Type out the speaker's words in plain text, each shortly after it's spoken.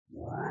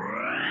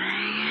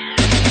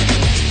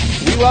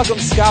welcome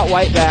Scott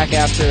White back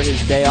after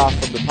his day off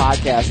from the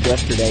podcast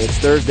yesterday. It's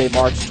Thursday,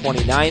 March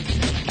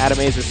 29th. Adam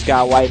Azer,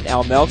 Scott White, and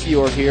Al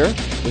Melchior here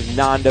with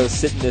Nando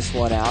sitting this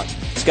one out.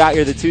 Scott,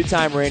 you're the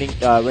two-time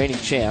reigning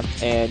champ,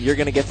 and you're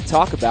going to get to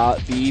talk about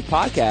the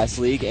podcast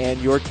league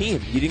and your team.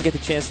 You didn't get the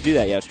chance to do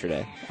that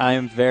yesterday. I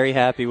am very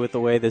happy with the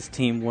way this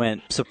team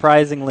went.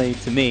 Surprisingly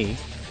to me,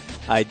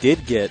 I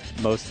did get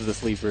most of the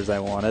sleepers I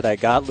wanted. I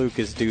got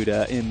Lucas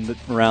Duda in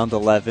round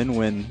 11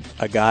 when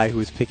a guy who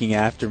was picking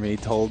after me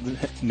told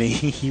me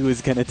he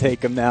was going to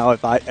take him now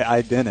if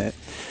I didn't.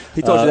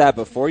 He told you that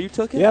before you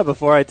took him? Yeah,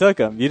 before I took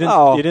him. You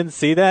didn't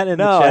see that in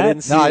the chat? I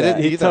didn't see that. I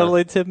didn't he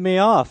totally tipped me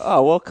off.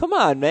 Oh, well, come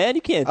on, man.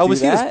 You can't do that. He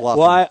was bluffing.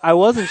 Well, I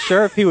wasn't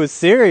sure if he was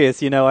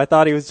serious. I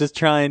thought he was just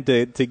trying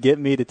to get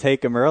me to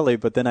take him early,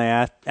 but then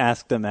I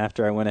asked him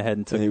after I went ahead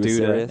and took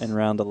Duda in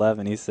round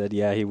 11. He said,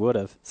 yeah, he would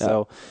have.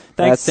 So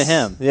thanks to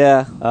him.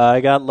 Yeah. I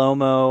got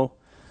Lomo.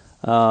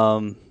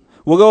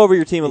 We'll go over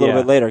your team a little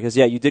bit later because,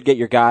 you did get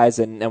your guys,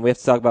 and we have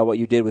to talk about what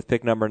you did with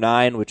pick number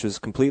 9, which was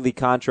completely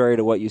contrary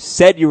to what you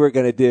said you were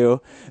going to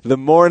do the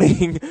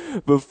morning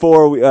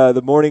before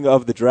the morning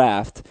of the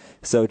draft,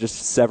 so just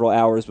several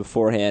hours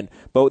beforehand.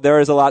 But there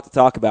is a lot to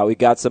talk about. We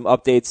got some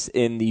updates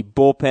in the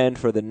bullpen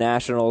for the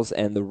Nationals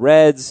and the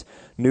Reds,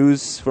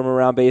 news from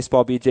around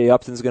baseball. B.J.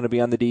 Upton's going to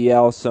be on the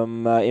DL,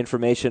 some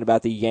information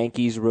about the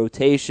Yankees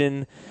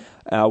rotation.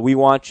 We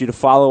want you to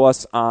follow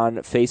us on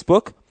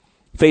Facebook.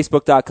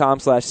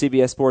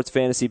 Facebook.com/CBS Sports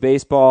Fantasy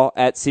Baseball,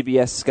 at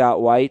CBS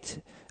Scott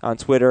White, on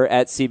Twitter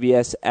at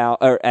CBS Al,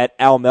 or at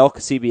Al Melk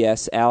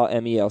CBS, Al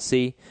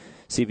MELC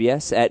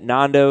CBS, at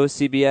Nando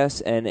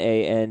CBS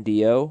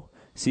NANDO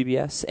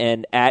CBS,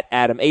 and at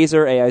Adam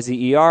Azer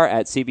AIZER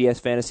at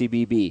CBS Fantasy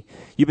BB.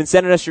 You've been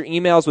sending us your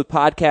emails with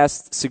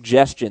podcast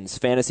suggestions,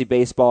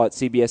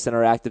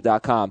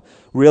 fantasybaseball@cbsinteractive.com.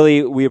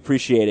 Really, we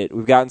appreciate it.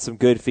 We've gotten some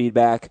good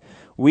feedback.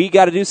 We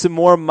got to do some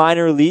more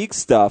minor league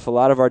stuff. A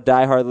lot of our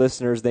diehard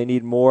listeners, they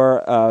need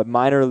more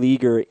minor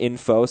leaguer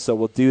info, so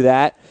we'll do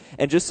that.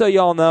 And just so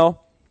y'all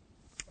know,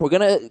 we're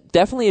going to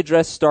definitely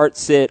address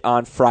start-sit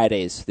on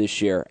Fridays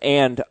this year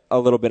and a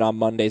little bit on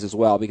Mondays as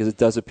well, because it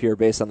does appear,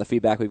 based on the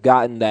feedback we've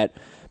gotten, that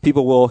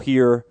people will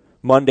hear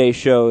Monday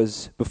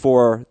shows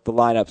before the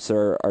lineups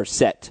are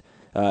set,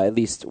 at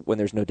least when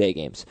there's no day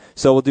games.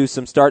 So we'll do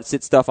some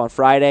start-sit stuff on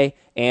Friday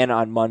and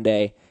on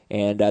Monday.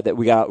 And that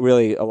we got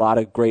really a lot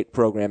of great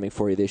programming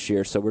for you this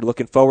year. So we're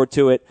looking forward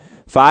to it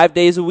 5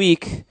 days a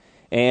week.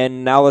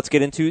 And now let's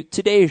get into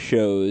today's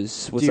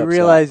shows. What's Do you up,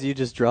 realize Scott? You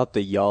just dropped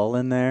a y'all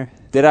in there?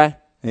 Did I?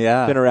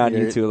 Yeah. Been around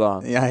you too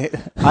long. Yeah,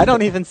 I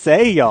don't even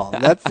say y'all.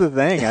 That's the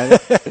thing.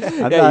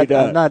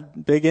 I'm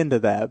not big into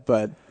that,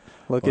 but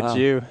look at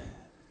you.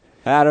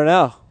 I don't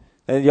know.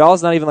 And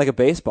y'all's not even like a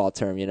baseball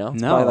term, It's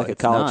probably like a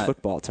college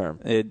football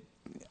term.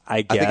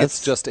 I guess. I think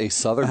it's just a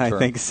Southern term. I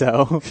think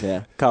so.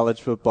 Yeah.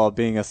 College football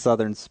being a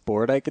Southern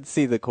sport, I could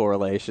see the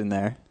correlation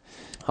there.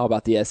 How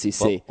about the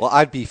SEC? Well,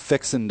 I'd be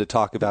fixing to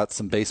talk about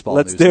some baseball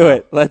Let's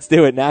news. Let's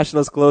do it.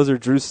 Nationals closer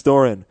Drew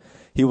Storen.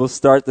 He will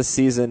start the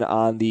season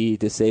on the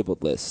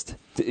disabled list.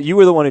 You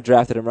were the one who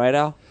drafted him, right,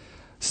 Al?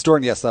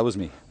 Storen, yes, that was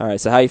me. All right,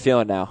 so how are you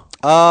feeling now?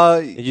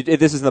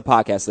 This is in the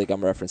podcast league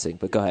I'm referencing,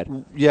 but go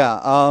ahead.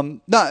 Yeah,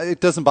 no, it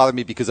doesn't bother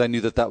me because I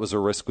knew that was a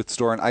risk with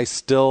Storen. I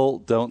still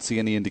don't see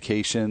any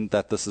indication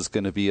that this is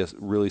going to be a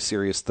really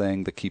serious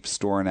thing that keeps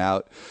Storen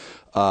out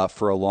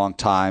for a long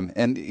time.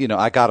 And,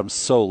 I got him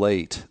so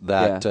late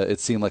that it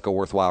seemed like a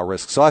worthwhile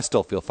risk. So I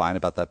still feel fine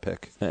about that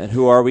pick. And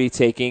who are we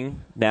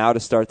taking now to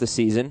start the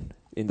season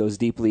in those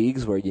deep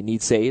leagues where you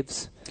need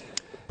saves?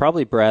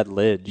 Probably Brad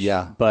Lidge.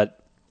 Yeah. But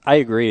I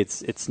agree.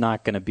 It's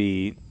not going to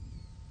be.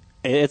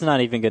 It's not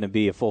even going to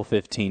be a full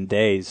 15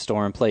 days.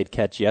 Storen played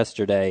catch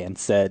yesterday and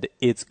said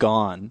it's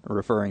gone,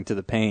 referring to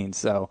the pain.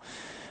 So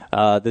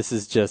this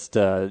is just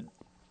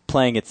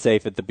playing it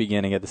safe at the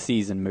beginning of the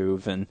season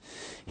move, and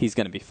he's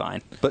going to be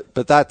fine. But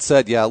that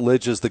said,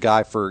 Lidge is the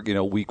guy for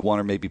week 1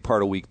 or maybe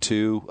part of week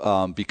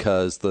 2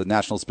 because the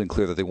Nationals have been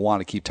clear that they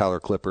want to keep Tyler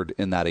Clippard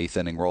in that 8th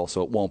inning role,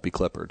 so it won't be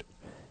Clippard.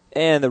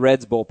 And the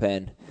Reds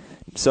bullpen.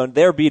 So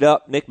they're beat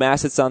up. Nick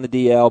Massett's on the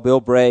DL. Bill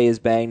Bray is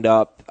banged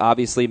up.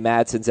 Obviously,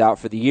 Madsen's out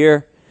for the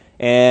year.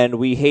 And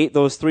we hate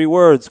those 3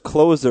 words,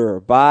 closer,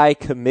 by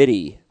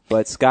committee.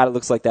 But, Scott, it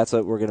looks like that's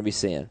what we're going to be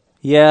seeing.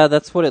 Yeah,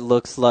 that's what it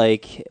looks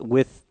like.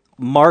 With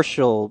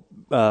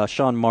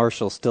Sean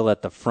Marshall still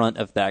at the front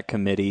of that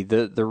committee,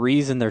 the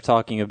reason they're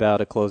talking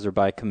about a closer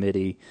by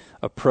committee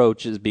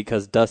approach is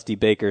because Dusty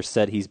Baker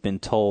said he's been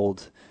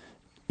told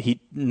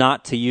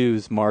not to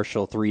use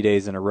Marshall 3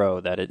 days in a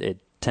row, that it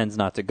tends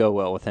not to go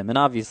well with him. And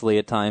obviously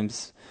at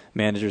times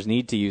managers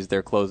need to use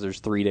their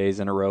closers 3 days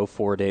in a row,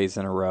 4 days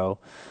in a row.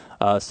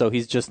 So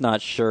he's just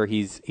not sure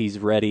he's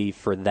ready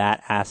for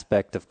that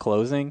aspect of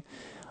closing.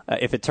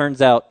 If it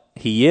turns out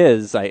he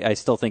is, I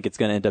still think it's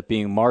going to end up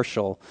being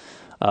Marshall.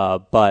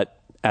 But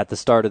at the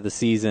start of the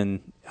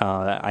season,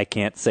 I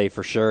can't say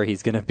for sure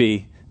he's going to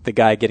be the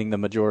guy getting the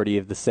majority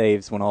of the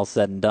saves when all's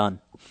said and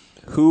done.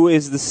 Who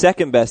is the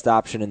second best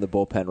option in the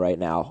bullpen right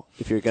now?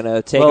 If you're going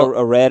to take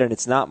a red and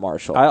it's not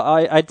Marshall.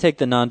 I'd take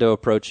the Nando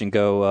approach and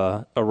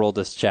go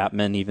Aroldis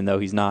Chapman, even though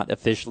he's not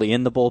officially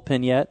in the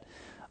bullpen yet.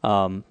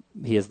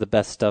 He has the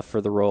best stuff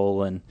for the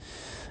role, and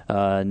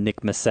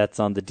Nick Massette's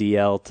on the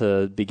DL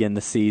to begin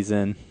the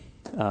season.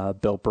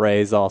 Bill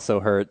Bray's also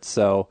hurt,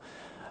 so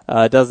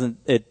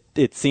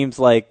it seems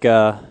like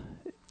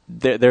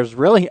there's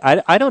really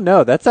I don't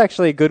know. That's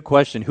actually a good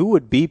question. Who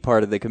would be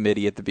part of the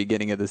committee at the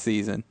beginning of the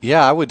season?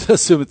 Yeah, I would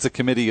assume it's a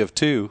committee of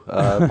two,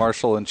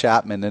 Marshall and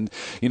Chapman. And,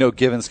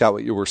 given, Scott,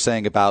 what you were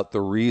saying about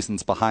the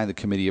reasons behind the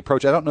committee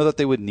approach, I don't know that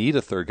they would need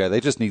a third guy.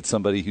 They just need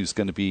somebody who's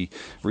going to be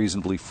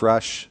reasonably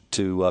fresh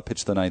to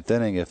pitch the ninth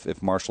inning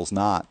if Marshall's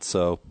not.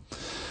 So,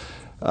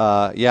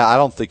 I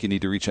don't think you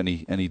need to reach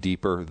any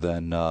deeper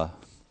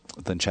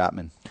than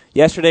Chapman.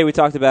 Yesterday we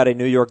talked about a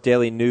New York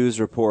Daily News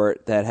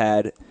report that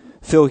had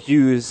Phil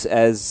Hughes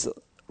as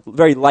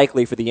very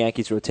likely for the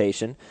Yankees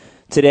rotation.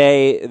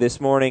 Today, this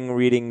morning,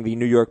 reading the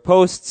New York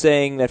Post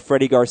saying that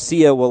Freddy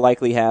Garcia will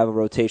likely have a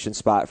rotation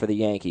spot for the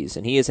Yankees,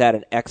 and he has had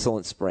an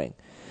excellent spring.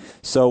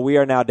 So we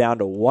are now down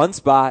to one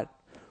spot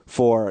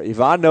for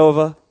Ivan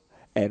Nova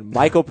and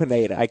Michael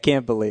Pineda. I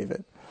can't believe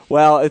it.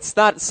 Well, it's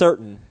not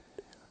certain.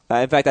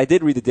 In fact, I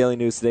did read the Daily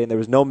News today, and there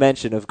was no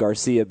mention of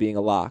Garcia being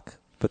a lock.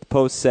 But the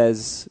Post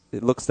says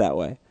it looks that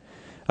way.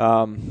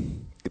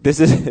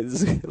 This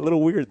is a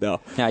little weird, though.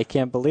 I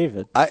can't believe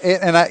it. I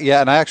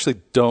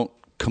actually don't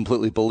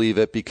completely believe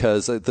it,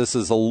 because this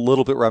is a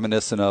little bit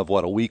reminiscent of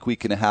a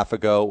week and a half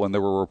ago when there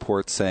were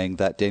reports saying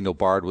that Daniel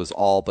Bard was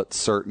all but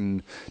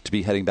certain to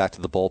be heading back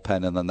to the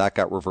bullpen, and then that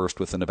got reversed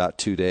within about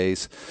 2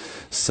 days.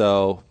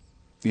 So,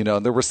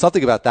 there was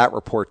something about that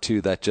report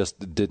too that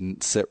just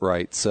didn't sit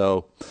right.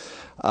 So,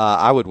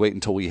 I would wait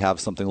until we have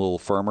something a little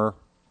firmer.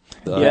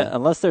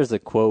 Unless there's a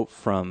quote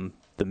from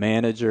the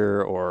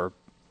manager or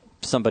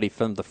somebody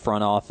from the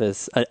front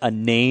office, a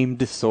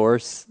named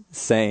source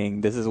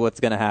saying this is what's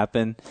going to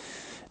happen,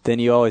 then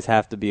you always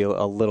have to be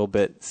a little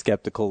bit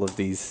skeptical of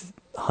these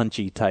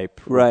hunchy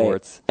type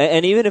reports. Right.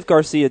 And even if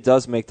Garcia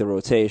does make the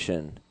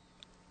rotation,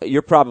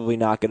 you're probably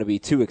not going to be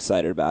too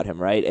excited about him,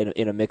 right,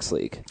 in a mixed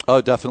league? Oh,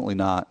 definitely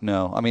not.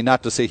 No. I mean,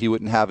 not to say he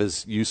wouldn't have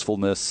his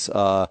usefulness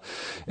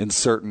in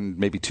certain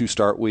maybe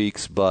 2-start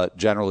weeks, but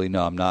generally,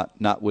 no, I'm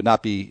would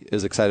not be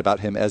as excited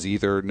about him as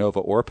either Nova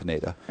or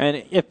Pineda.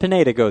 And if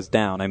Pineda goes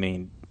down, I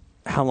mean,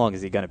 how long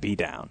is he going to be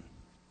down?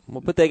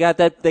 Well, but they got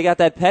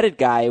that Pettit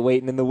guy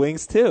waiting in the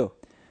wings too.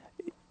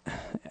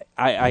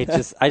 I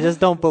just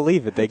don't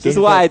believe it. This is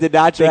why I did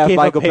not draft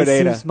Michael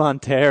Pineda. Jesus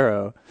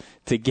Montero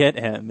to get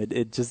him.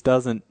 It just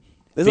doesn't.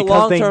 This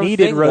because they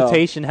needed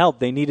rotation help.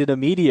 They needed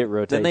immediate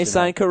rotation. Then they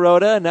signed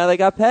Kuroda, and now they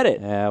got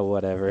Pettit. Yeah,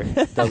 whatever.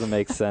 Doesn't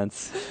make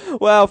sense.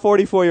 Well,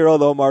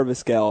 44-year-old Omar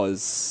Vizquel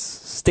is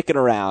sticking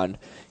around.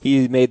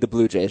 He made the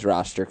Blue Jays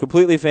roster.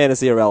 Completely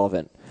fantasy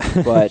irrelevant,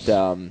 but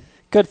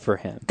good for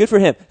him. Good for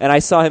him. And I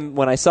saw him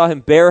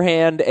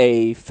barehand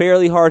a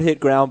fairly hard hit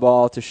ground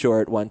ball to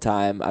short one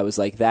time. I was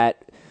like,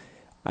 that.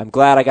 I'm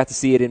glad I got to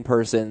see it in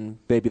person.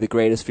 Maybe the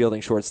greatest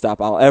fielding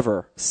shortstop I'll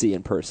ever see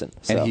in person.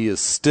 So. And he is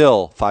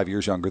still 5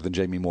 years younger than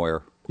Jamie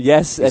Moyer.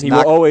 Yes, and he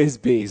will always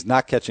be. He's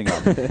not catching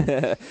up.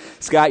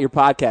 Scott, your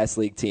podcast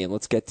league team.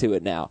 Let's get to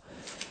it now.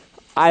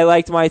 I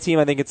liked my team.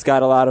 I think it's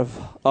got a lot of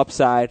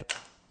upside,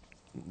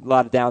 a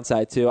lot of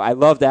downside, too. I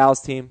loved Al's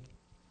team.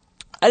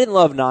 I didn't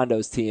love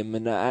Nando's team,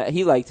 and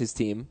he liked his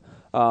team.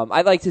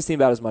 I liked his team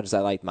about as much as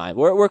I liked mine.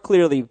 We're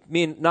clearly,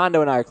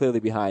 Nando and I are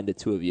clearly behind the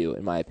two of you,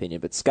 in my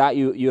opinion. But Scott,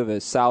 you have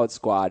a solid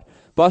squad.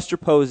 Buster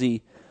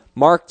Posey,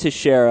 Mark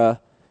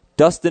Teixeira,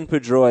 Dustin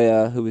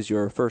Pedroia, who was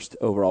your first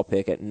overall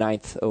pick at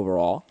 9th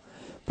overall,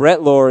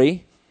 Brett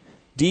Laurie,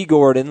 D.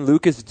 Gordon,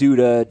 Lucas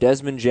Duda,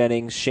 Desmond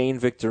Jennings, Shane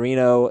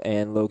Victorino,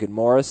 and Logan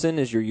Morrison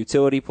is your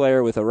utility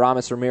player with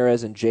Aramis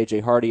Ramirez and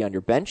J.J. Hardy on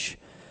your bench.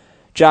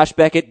 Josh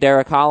Beckett,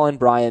 Derek Holland,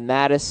 Brian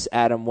Mattis,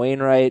 Adam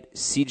Wainwright,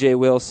 C.J.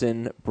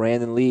 Wilson,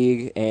 Brandon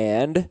League,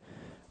 and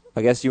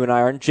I guess you and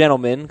I aren't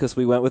gentlemen because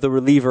we went with a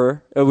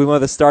reliever. We went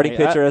with a starting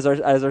pitcher as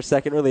our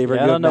second reliever.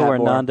 Yeah, I don't know where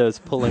Nando's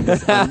pulling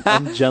this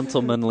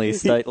ungentlemanly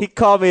style. He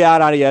called me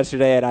out on it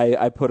yesterday, and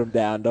I put him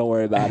down. Don't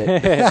worry about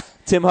it.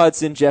 Tim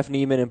Hudson, Jeff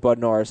Neiman, and Bud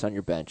Norris on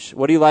your bench.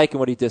 What do you like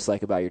and what do you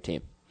dislike about your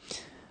team?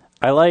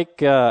 I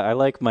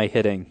like my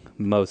hitting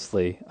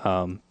mostly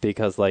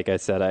because, like I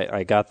said,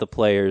 I got the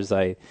players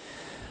I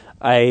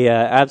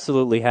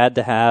absolutely had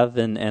to have,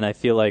 and I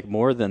feel like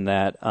more than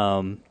that.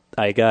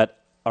 I got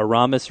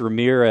Aramis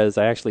Ramirez.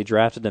 I actually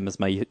drafted him as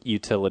my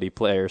utility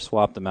player,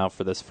 swapped him out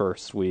for this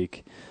first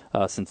week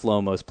since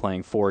Lomo's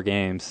playing 4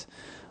 games.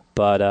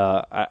 But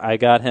I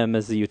got him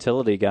as the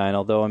utility guy, and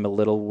although I'm a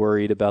little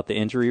worried about the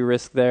injury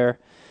risk there,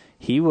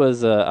 he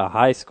was a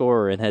high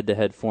scorer in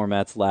head-to-head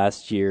formats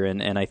last year,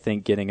 and I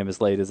think getting him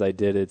as late as I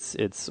did,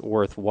 it's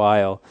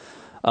worthwhile.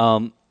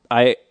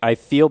 I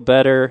feel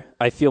better.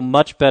 I feel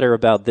much better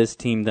about this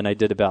team than I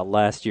did about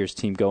last year's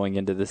team going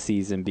into the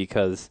season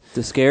because it's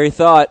a scary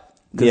thought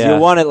because you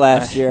won it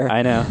last year.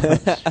 I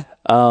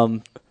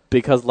know.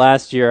 Because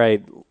last year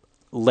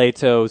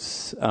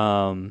Latos,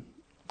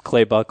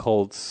 Clay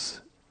Buchholz,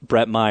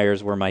 Brett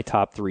Myers were my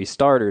top 3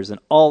 starters, and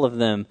all of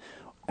them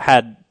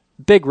had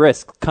big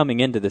risk coming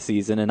into the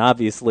season, and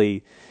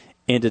obviously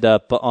ended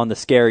up on the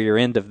scarier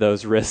end of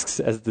those risks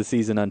as the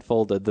season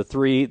unfolded.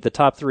 The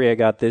top 3 I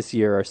got this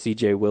year are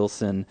C.J.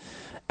 Wilson,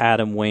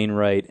 Adam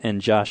Wainwright,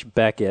 and Josh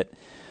Beckett,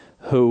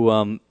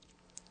 who,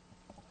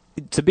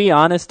 to be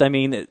honest, I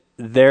mean,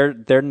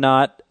 they're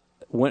not.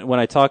 When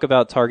I talk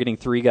about targeting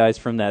 3 guys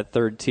from that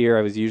third tier,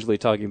 I was usually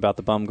talking about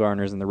the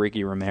Bumgarners and the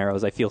Ricky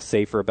Romeros. I feel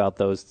safer about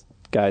those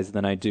guys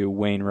than I do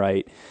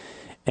Wainwright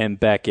and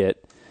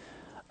Beckett.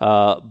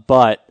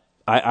 But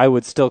I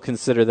would still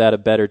consider that a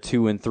better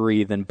 2 and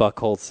 3 than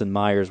Buchholz and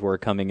Myers were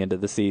coming into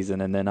the season.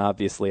 And then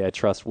obviously I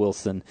trust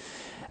Wilson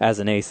as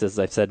an ace, as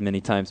I've said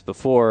many times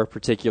before,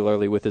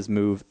 particularly with his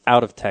move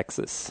out of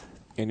Texas.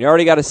 And you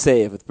already got a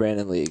save with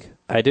Brandon League.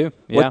 I do,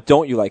 yeah. What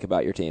don't you like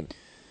about your team?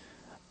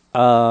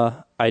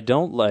 I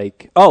don't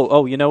like...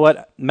 Oh, you know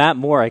what? Matt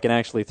Moore I can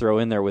actually throw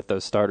in there with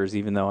those starters,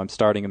 even though I'm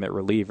starting him at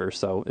reliever,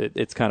 so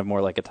it's kind of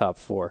more like a top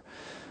 4.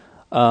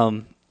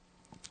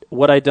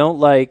 What I don't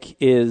like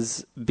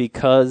is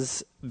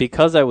because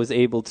I was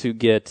able to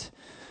get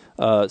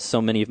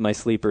so many of my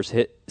sleeper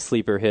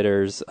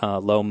hitters,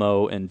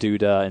 Lomo and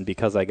Duda, and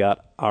because I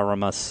got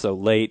Aramas so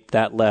late,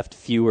 that left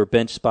fewer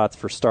bench spots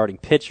for starting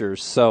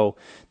pitchers. So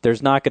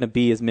there's not going to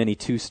be as many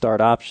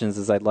 2-start options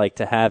as I'd like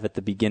to have at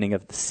the beginning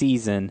of the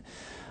season.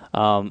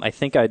 I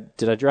think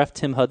did I draft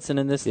Tim Hudson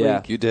in this league?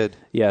 Yeah, you did.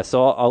 Yeah,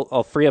 so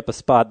I'll free up a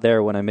spot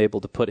there when I'm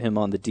able to put him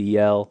on the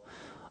DL.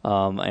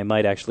 I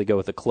might actually go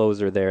with a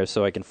closer there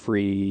so I can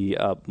free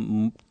up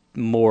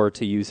more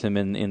to use him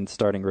in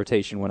starting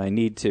rotation when I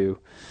need to.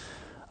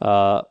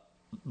 But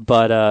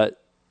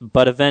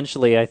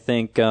eventually I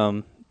think,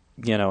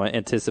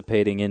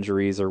 anticipating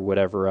injuries or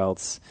whatever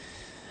else,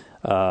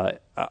 I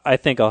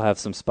think I'll have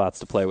some spots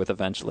to play with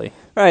eventually.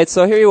 All right,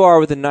 so here you are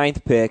with the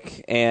 9th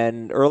pick,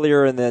 and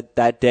earlier in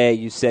that day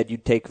you said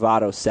you'd take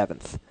Votto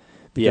 7th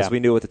because we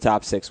knew what the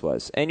top 6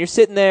 was. And you're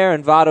sitting there,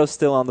 and Votto's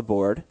still on the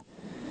board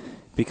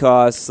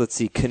because, let's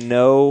see,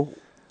 Cano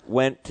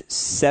went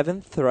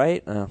 7th,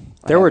 right?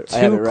 There were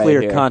 2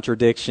 clear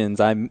contradictions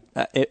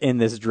in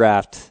this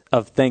draft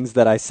of things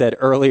that I said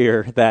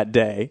earlier that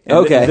day. And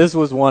okay. This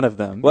was one of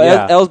them. Well,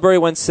 yeah. Ellsbury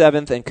went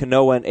 7th and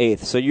Cano went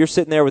 8th. So you're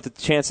sitting there with the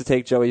chance to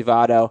take Joey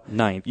Votto.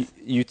 9th.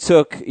 You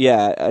took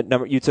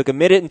you took a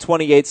minute and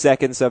 28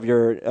 seconds of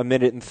your a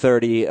minute and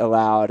 30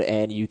 allowed,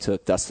 and you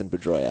took Dustin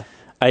Pedroia.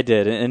 I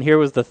did, and here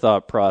was the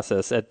thought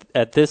process.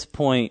 At this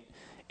point,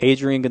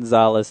 Adrian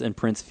Gonzalez and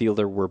Prince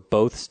Fielder were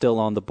both still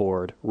on the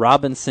board.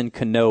 Robinson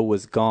Cano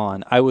was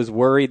gone. I was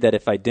worried that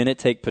if I didn't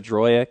take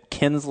Pedroia,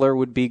 Kinsler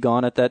would be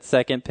gone at that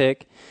second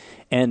pick,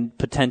 and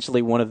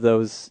potentially one of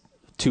those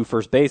 2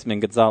 first basemen,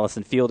 Gonzalez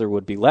and Fielder,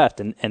 would be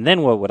left. And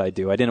then what would I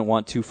do? I didn't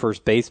want 2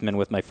 first basemen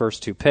with my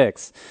first 2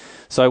 picks.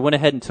 So I went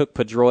ahead and took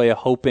Pedroia,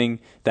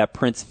 hoping that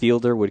Prince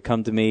Fielder would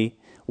come to me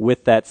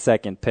with that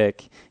second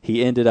pick.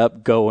 He ended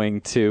up going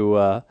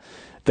to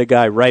the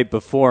guy right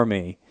before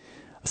me.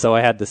 So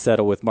I had to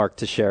settle with Mark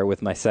Teixeira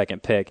with my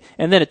second pick,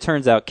 and then it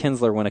turns out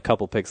Kinsler went a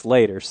couple picks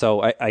later.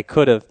 So I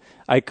could have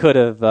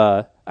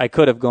gone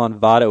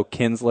Votto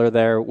Kinsler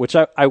there, which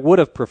I would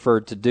have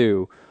preferred to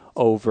do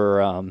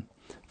over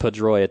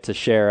Pedroia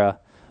Teixeira.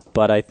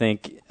 But I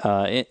think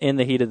in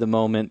the heat of the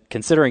moment,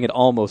 considering it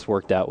almost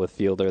worked out with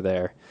Fielder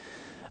there,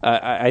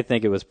 I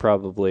think it was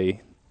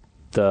probably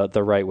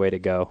the right way to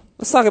go.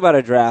 Let's talk about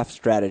a draft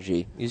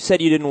strategy. You said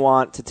you didn't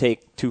want to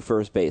take 2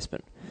 first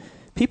basemen.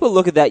 People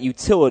look at that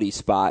utility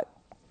spot,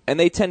 and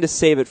they tend to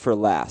save it for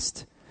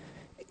last.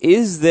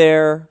 Is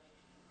there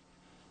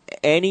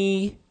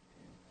any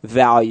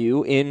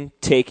value in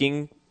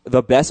taking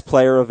the best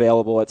player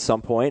available at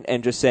some point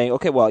and just saying,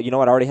 okay, well, you know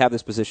what, I already have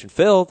this position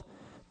filled,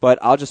 but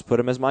I'll just put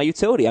him as my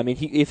utility? I mean,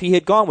 if he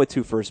had gone with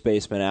 2 first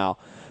basemen, Al,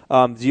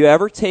 do you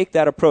ever take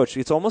that approach?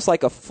 It's almost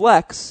like a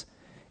flex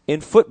in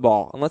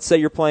football. And let's say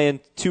you're playing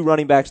 2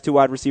 running backs, 2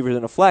 wide receivers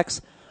in a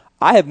flex.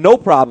 I have no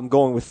problem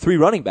going with 3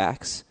 running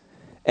backs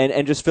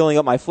and just filling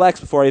up my flex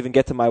before I even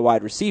get to my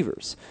wide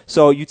receivers.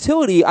 So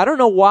utility, I don't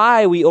know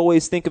why we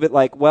always think of it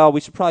like, well,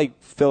 we should probably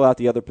fill out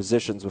the other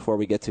positions before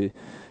we get to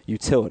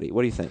utility.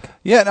 What do you think?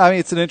 Yeah, I mean,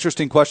 it's an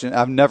interesting question.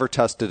 I've never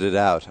tested it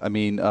out. I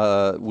mean,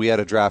 we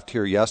had a draft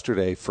here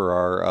yesterday for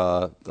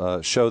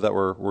our show that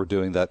we're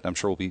doing that I'm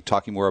sure we'll be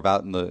talking more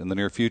about in the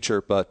near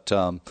future. But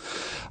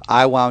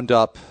I wound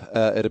up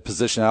at a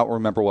position, I don't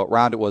remember what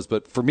round it was,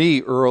 but for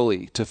me,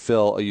 early to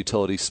fill a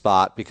utility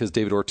spot because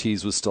David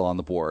Ortiz was still on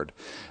the board.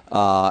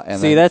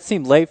 That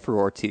seemed late for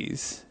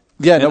Ortiz.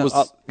 Yeah, and it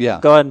was. Yeah,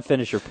 go ahead and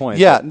finish your point.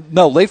 Yeah,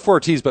 no, late for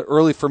Ortiz, but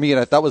early for me,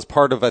 and that was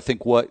part of, I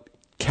think, what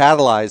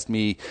catalyzed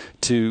me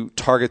to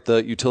target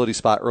the utility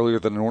spot earlier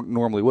than I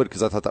normally would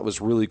because I thought that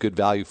was really good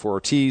value for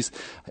Ortiz.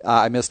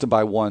 I missed him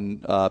by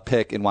 1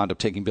 pick and wound up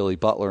taking Billy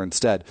Butler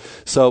instead.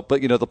 So,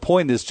 but the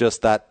point is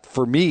just that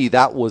for me,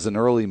 that was an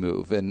early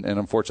move, and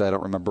unfortunately, I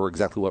don't remember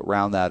exactly what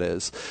round that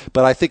is.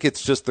 But I think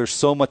it's just there's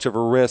so much of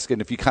a risk,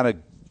 and if you kind of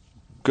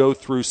go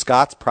through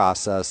Scott's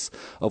process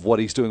of what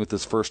he's doing with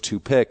his first 2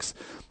 picks,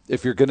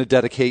 if you're going to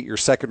dedicate your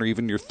second or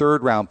even your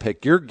third round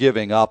pick, you're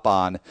giving up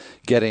on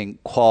getting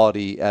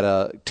quality at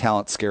a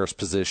talent scarce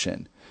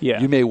position.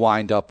 Yeah. You may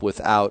wind up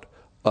without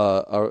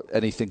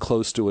anything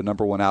close to a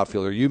number one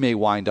outfielder. You may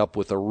wind up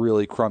with a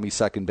really crummy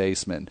second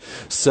baseman.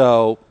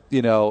 So,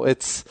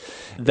 that's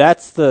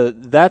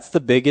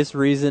the biggest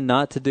reason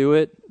not to do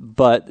it.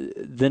 But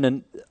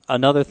then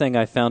another thing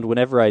I found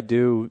whenever I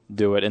do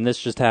it, and this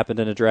just happened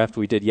in a draft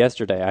we did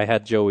yesterday. I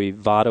had Joey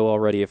Votto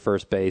already at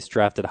first base,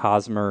 drafted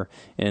Hosmer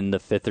in the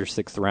 5th or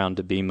 6th round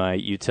to be my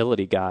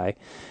utility guy.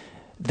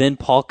 Then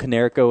Paul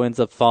Konerko ends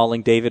up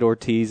falling, David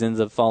Ortiz ends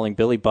up falling,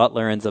 Billy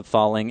Butler ends up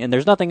falling, and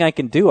there's nothing I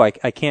can do. I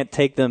can't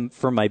take them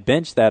from my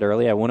bench that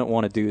early. I wouldn't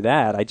want to do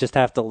that. I just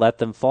have to let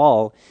them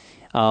fall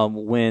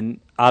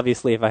when,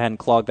 obviously, if I hadn't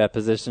clogged that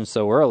position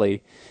so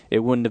early, it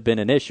wouldn't have been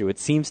an issue. It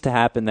seems to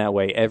happen that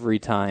way every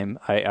time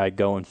I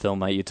go and fill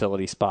my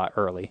utility spot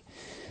early.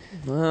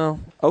 Well,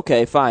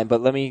 okay, fine,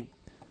 but I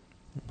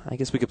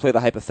guess we could play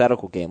the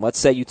hypothetical game. Let's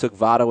say you took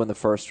Votto in the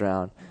first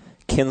round,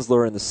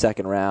 Kinsler in the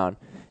second round,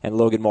 and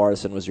Logan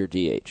Morrison was your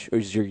DH, or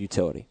was your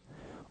utility.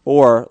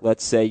 Or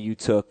let's say you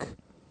took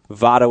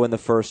Votto in the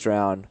first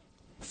round,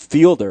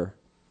 Fielder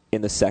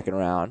in the second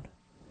round,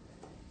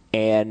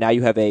 and now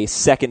you have a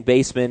second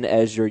baseman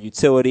as your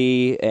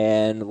utility,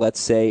 and let's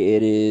say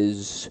it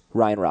is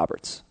Ryan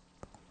Roberts.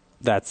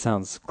 That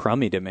sounds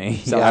crummy to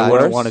me. I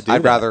wouldn't want to do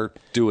I'd rather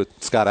do what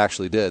Scott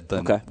actually did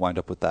than wind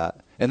up with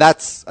that. And I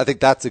think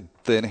that's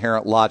the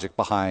inherent logic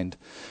behind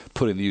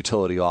putting the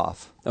utility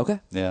off. Okay.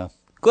 Yeah.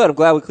 Good. I'm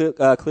glad we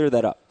cleared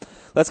that up.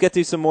 Let's get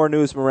to some more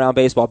news from around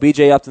baseball.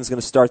 B.J. Upton's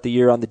going to start the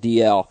year on the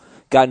DL.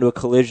 Got into a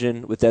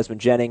collision with Desmond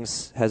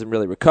Jennings. Hasn't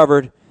really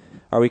recovered.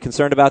 Are we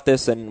concerned about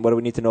this, and what do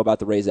we need to know about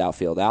the Rays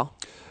outfield, Al?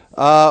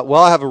 Well,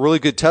 I have a really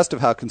good test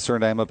of how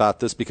concerned I am about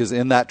this because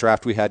in that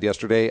draft we had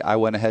yesterday, I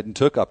went ahead and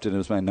took Upton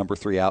as my number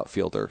 3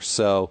 outfielder.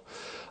 So,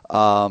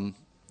 I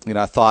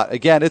thought,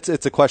 again, it's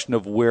a question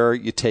of where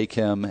you take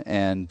him,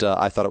 and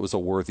I thought it was a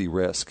worthy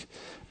risk.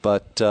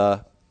 But,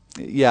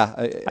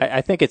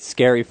 I think it's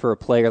scary for a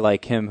player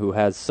like him who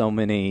has so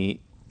many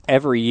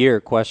every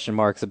year question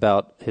marks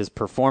about his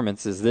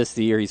performance. Is this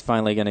the year he's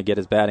finally going to get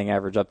his batting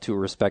average up to a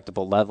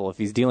respectable level? If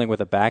he's dealing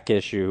with a back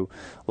issue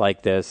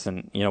like this,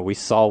 and we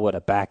saw what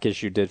a back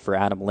issue did for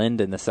Adam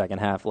Lind in the second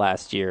half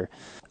last year,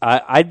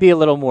 I'd be a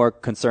little more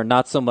concerned,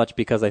 not so much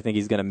because I think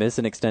he's going to miss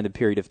an extended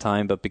period of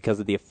time, but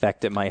because of the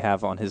effect it might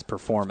have on his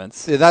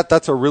performance.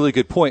 That's a really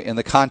good point. And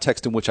the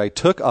context in which I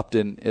took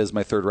Upton as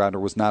my third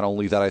rounder was not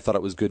only that I thought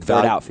it was good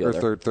third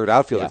outfielder. Third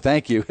outfielder. Yeah.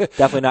 Thank you.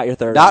 Definitely not your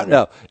third.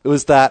 No, it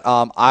was that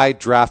I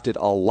drafted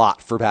a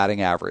lot for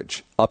batting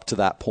average up to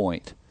that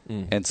point.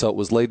 And so it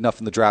was late enough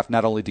in the draft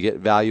not only to get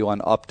value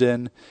on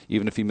Upton,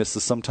 even if he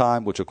misses some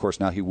time, which of course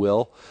now he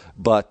will,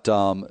 but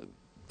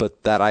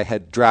that I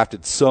had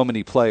drafted so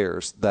many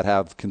players that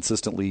have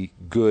consistently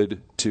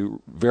good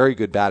to very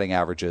good batting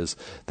averages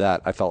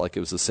that I felt like it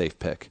was a safe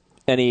pick.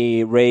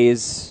 Any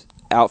Rays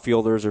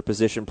outfielders or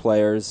position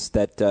players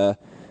that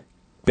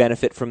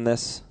benefit from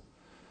this?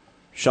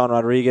 Sean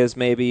Rodriguez,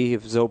 maybe,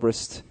 if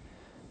Zobrist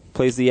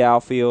plays the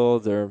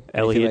outfield, or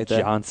Elliot like that?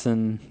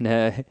 Johnson.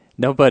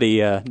 Nobody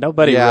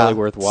really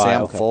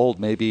worthwhile. Sam Fold,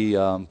 maybe,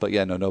 but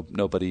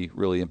nobody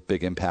really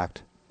big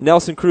impact.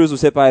 Nelson Cruz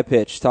was hit by a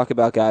pitch. Talk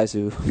about guys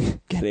who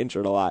get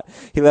injured a lot.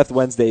 He left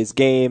Wednesday's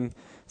game,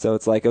 so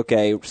it's like,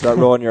 okay, start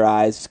rolling your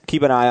eyes.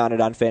 Keep an eye on it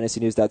on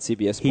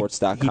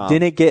fantasynews.cbssports.com. He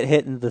didn't get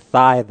hit in the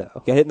thigh, though.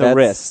 Got hit in the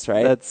wrist,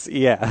 right? That's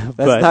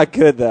not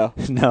good, though.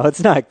 No,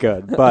 it's not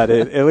good, but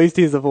at least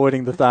he's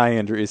avoiding the thigh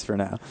injuries for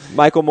now.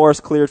 Michael Morse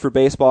cleared for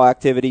baseball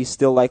activity,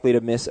 still likely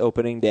to miss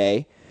opening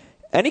day.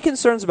 Any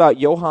concerns about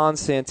Johan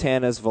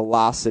Santana's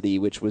velocity,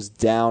 which was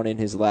down in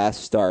his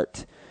last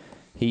start?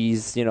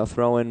 He's,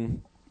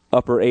 throwing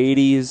upper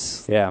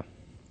 80s. Yeah.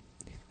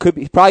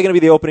 Probably going to be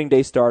the opening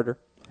day starter.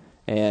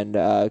 And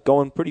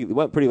went pretty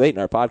late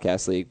in our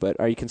podcast league, but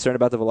are you concerned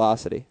about the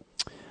velocity?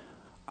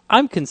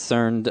 I'm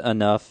concerned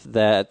enough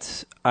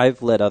that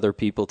I've let other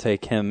people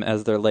take him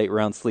as their late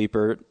round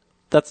sleeper.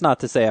 That's not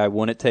to say I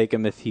wouldn't take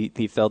him if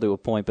he fell to a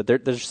point, but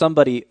there's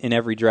somebody in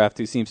every draft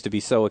who seems to be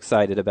so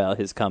excited about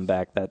his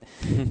comeback that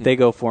they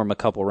go for him a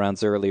couple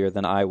rounds earlier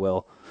than I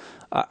will.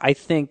 I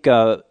think,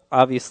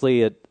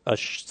 obviously, a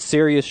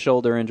serious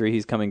shoulder injury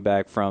he's coming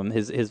back from.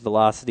 His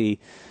velocity,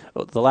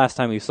 the last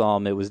time we saw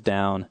him, it was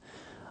down.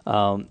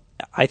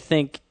 I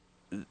think,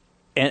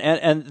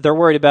 and they're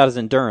worried about his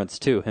endurance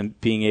too, him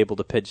being able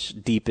to pitch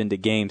deep into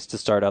games to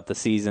start out the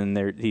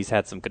season. He's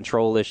had some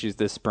control issues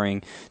this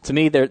spring. To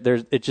me,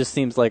 it just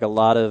seems like a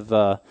lot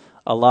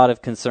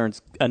of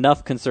concerns,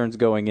 enough concerns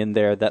going in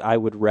there that I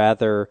would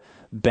rather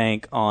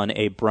bank on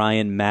a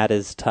Brian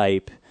Mattis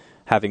type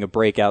having a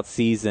breakout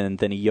season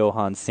than a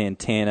Johan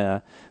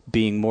Santana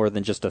being more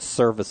than just a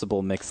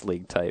serviceable mixed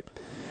league type.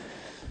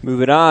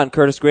 Moving on,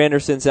 Curtis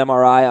Granderson's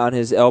MRI on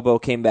his elbow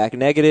came back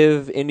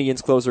negative.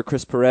 Indians closer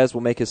Chris Perez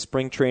will make his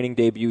spring training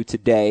debut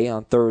today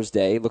on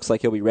Thursday. Looks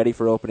like he'll be ready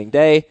for opening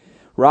day.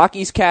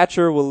 Rockies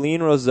catcher Willeen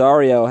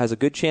Rosario has a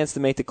good chance to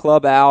make the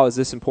club. Al, is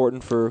this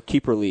important for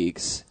keeper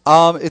leagues?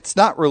 It's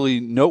not really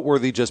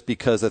noteworthy just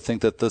because I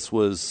think that this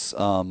was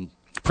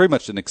pretty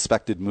much an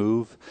expected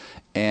move,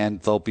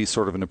 and there'll be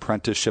sort of an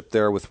apprenticeship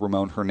there with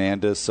Ramon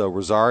Hernandez. So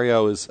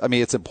Rosario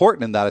it's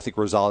important in that I think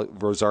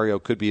Rosario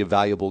could be a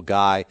valuable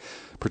guy,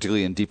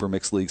 particularly in deeper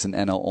mixed leagues and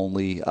NL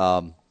only,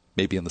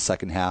 maybe in the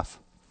second half.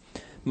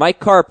 Mike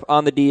Carp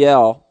on the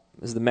DL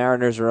as the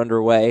Mariners are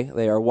underway.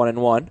 They are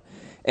 1-1.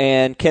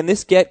 And can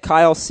this get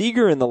Kyle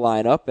Seager in the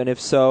lineup? And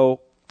if so,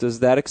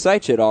 does that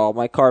excite you at all?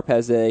 Mike Carp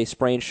has a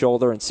sprained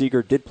shoulder, and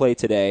Seager did play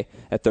today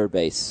at third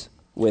base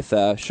with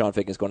Sean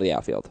Figgins going to the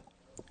outfield.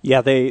 Yeah,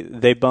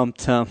 they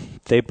bumped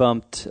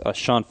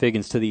Sean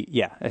Figgins to the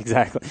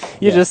exactly.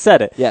 You just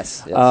said it.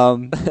 Yes.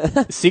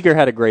 Seager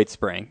had a great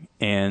spring,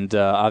 and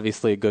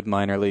obviously a good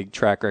minor league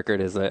track record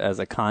as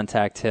a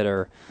contact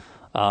hitter.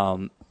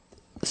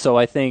 So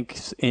I think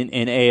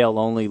in AL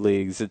only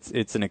leagues,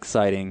 it's an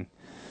exciting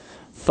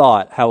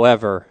thought.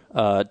 However,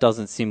 it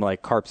doesn't seem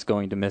like Carp's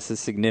going to miss a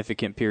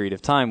significant period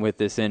of time with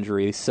this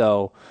injury,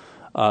 so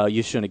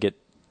you shouldn't get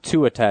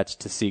too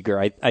attached to Seager.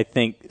 I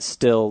think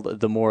still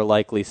the more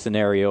likely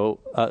scenario,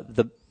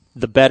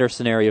 the better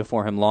scenario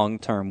for him long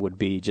term would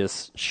be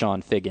just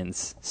Sean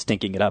Figgins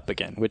stinking it up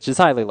again, which is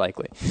highly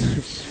likely.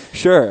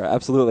 Sure,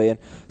 absolutely. And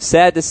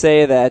sad to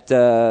say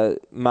that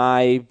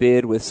my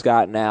bid with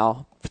Scott and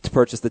Al to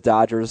purchase the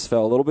Dodgers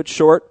fell a little bit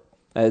short,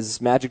 as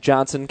Magic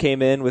Johnson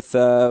came in with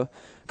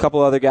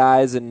couple other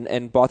guys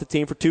and bought the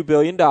team for $2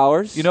 billion.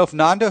 If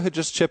Nando had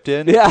just chipped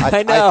in,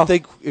 I know. I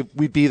think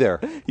we'd be there.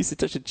 He's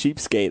such a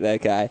cheapskate,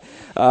 that guy.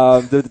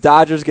 The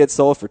Dodgers get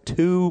sold for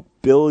 $2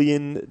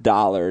 billion.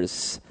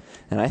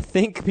 And I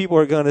think people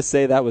are going to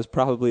say that was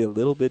probably a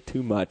little bit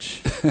too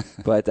much.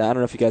 But I don't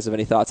know if you guys have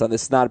any thoughts on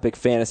this. It's not a big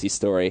fantasy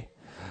story,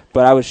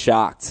 but I was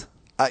shocked.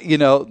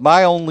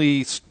 My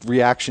only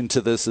reaction to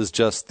this is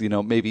just,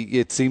 maybe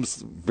it seems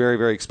very,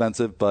 very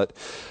expensive, but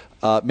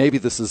maybe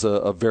this is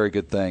a very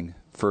good thing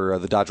for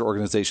the Dodger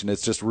organization.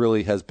 It's just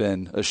really has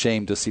been a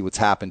shame to see what's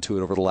happened to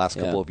it over the last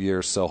couple of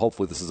years. So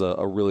hopefully this is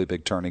a really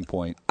big turning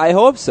point. I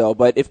hope so,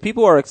 but if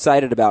people are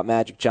excited about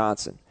Magic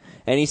Johnson,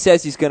 and he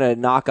says he's going to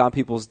knock on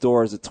people's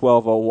doors at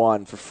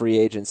 12:01 for free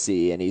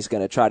agency, and he's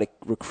going to try to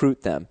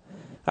recruit them.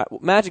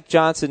 Magic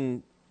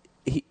Johnson,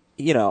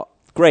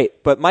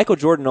 great, but Michael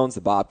Jordan owns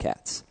the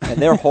Bobcats, and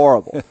they're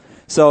horrible.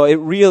 So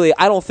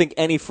I don't think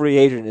any free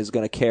agent is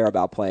going to care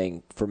about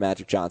playing for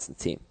Magic Johnson's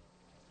team.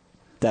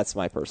 That's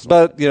my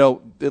personal. But,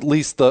 at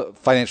least the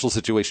financial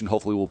situation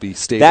hopefully will be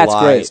stabilized.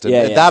 That's great.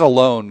 And that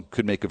alone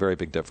could make a very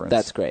big difference.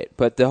 That's great.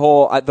 But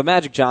the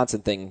Magic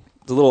Johnson thing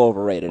is a little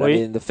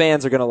overrated. The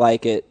fans are going to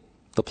like it.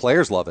 The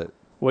players love it.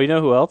 Well, you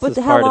know who else but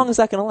how long is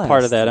that going to last?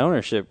 Part of that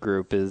ownership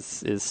group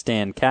is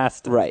Stan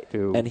Kasten. Right.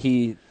 And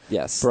he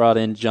brought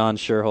in John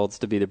Sherholtz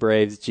to be the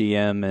Braves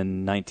GM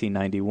in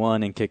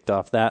 1991 and kicked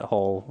off that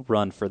whole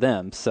run for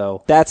them.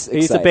 So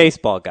he's a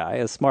baseball guy,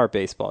 a smart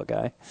baseball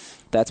guy.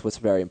 That's what's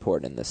very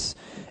important in this.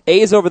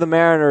 A's over the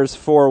Mariners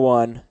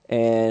 4-1,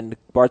 and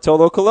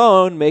Bartolo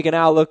Colon making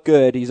Al look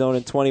good. He's owned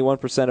in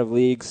 21% of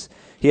leagues.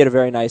 He had a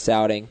very nice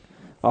outing.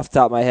 Off the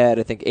top of my head,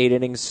 I think 8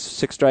 innings,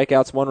 6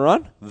 strikeouts, 1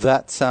 run.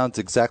 That sounds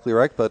exactly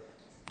right, but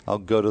I'll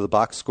go to the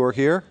box score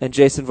here. And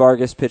Jason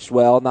Vargas pitched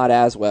well, not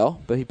as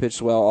well, but he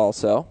pitched well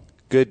also.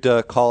 Good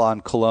call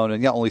on Colon,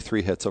 and only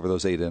 3 hits over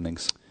those 8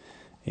 innings.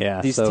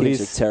 Yeah, these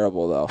teams are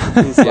terrible, though.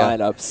 These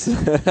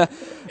lineups.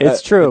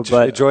 It's true,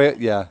 but enjoy it.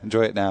 Yeah,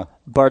 enjoy it now.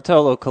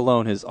 Bartolo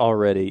Colon has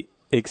already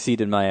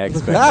exceeded my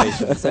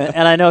expectations,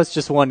 and I know it's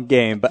just one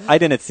game, but I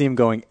didn't see him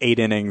going 8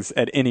 innings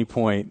at any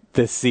point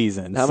this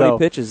season. How many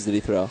pitches did he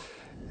throw?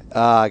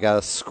 I got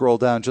to scroll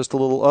down just a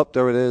little up.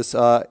 There it is.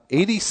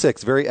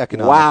 86, very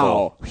economical.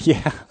 Wow.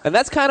 Yeah. And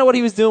that's kind of what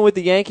he was doing with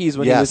the Yankees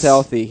when he was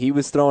healthy. He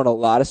was throwing a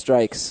lot of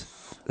strikes.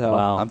 So.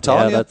 Wow. I'm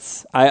telling you.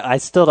 I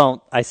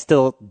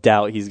still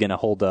doubt he's going to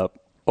hold up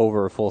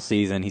over a full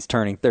season. He's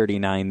turning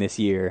 39 this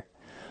year.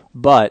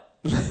 But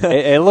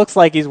it looks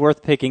like he's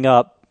worth picking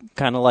up,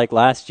 kind of like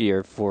last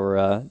year,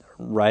 for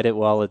ride it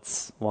while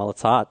it's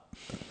hot.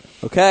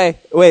 Okay.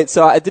 Wait,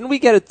 so didn't we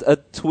get a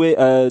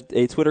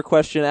Twitter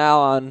question,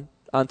 Al,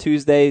 on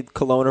Tuesday,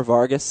 Colon or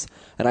Vargas?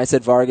 And I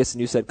said Vargas,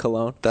 and you said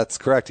Colon? That's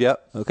correct,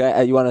 yep.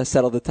 Okay. You want to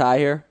settle the tie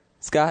here,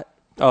 Scott?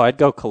 Oh, I'd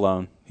go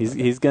Colon.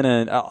 He's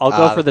gonna. I'll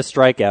go for the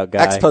strikeout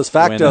guy. Ex post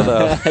facto,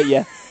 though.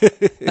 Yeah.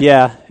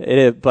 Yeah, it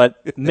is.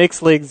 But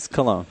mixed leagues,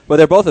 Colon. Well,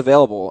 they're both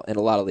available in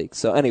a lot of leagues.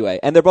 So anyway,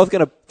 and they're both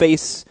going to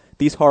face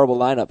these horrible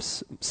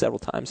lineups several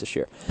times this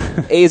year.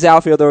 A's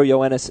outfielder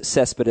Yoenis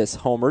Cespedes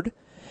homered,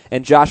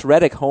 and Josh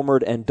Reddick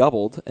homered and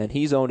doubled, and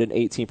he's owned in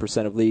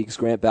 18% of leagues.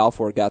 Grant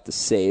Balfour got the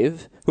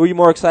save. Who are you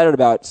more excited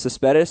about,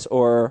 Cespedes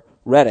or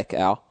Reddick,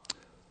 Al?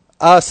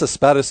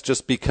 Cespedes,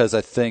 just because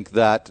I think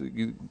that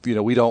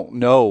we don't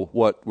know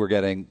what we're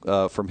getting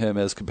from him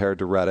as compared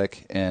to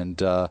Reddick, and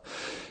so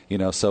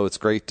it's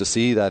great to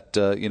see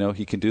that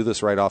he can do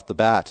this right off the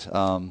bat.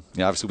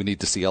 Obviously we need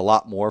to see a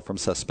lot more from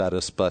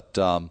Cespedes, but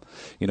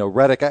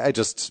Reddick,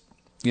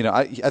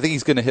 I think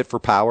he's going to hit for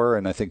power,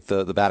 and I think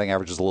the batting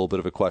average is a little bit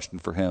of a question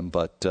for him.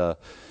 But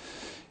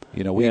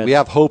we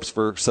have hopes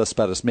for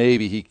Cespedes.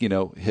 Maybe he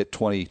hit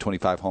 20,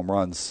 25 home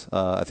runs.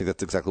 I think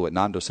that's exactly what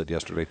Nando said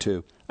yesterday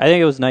too. I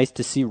think it was nice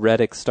to see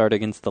Reddick start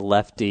against the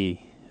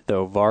lefty,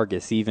 though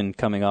Vargas, even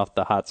coming off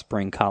the hot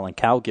spring Colin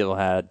Cowgill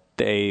had.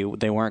 They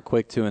weren't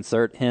quick to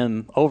insert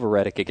him over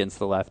Reddick against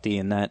the lefty,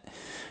 and that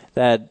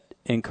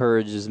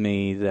encourages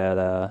me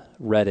that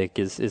Reddick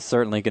is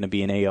certainly going to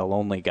be an AL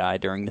only guy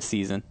during the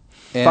season.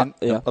 And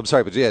I'm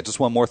sorry, but just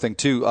one more thing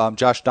too.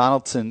 Josh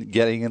Donaldson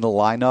getting in the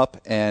lineup,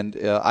 and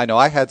I know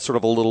I had sort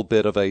of a little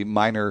bit of a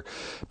minor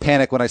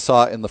panic when I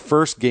saw in the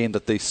first game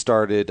that they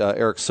started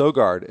Eric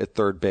Sogard at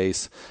third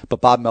base,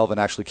 but Bob Melvin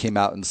actually came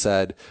out and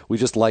said, we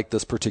just like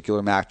this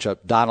particular matchup.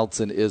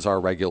 Donaldson is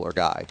our regular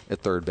guy at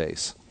third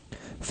base.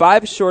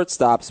 5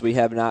 shortstops we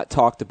have not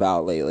talked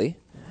about lately.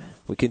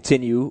 We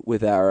continue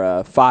with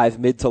our 5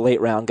 mid to late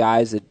round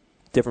guys at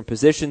different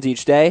positions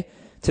each day.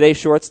 Today's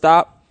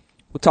shortstop,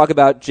 we'll talk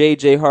about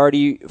J.J.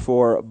 Hardy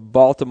for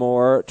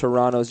Baltimore,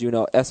 Toronto's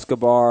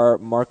Escobar,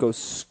 Marco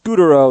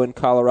Scutaro in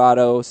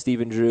Colorado,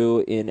 Stephen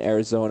Drew in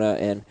Arizona,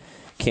 and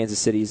Kansas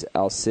City's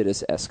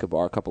Alcides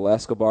Escobar. A couple of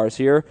Escobars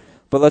here.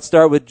 But let's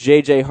start with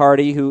J.J.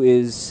 Hardy, who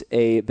is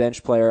a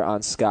bench player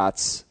on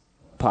Scott's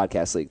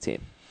podcast league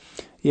team.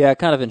 Yeah,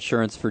 kind of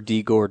insurance for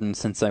D. Gordon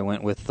since I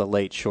went with the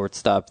late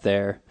shortstop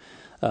there.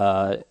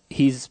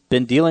 Hardy's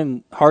been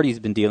dealing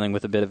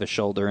with a bit of a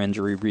shoulder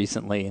injury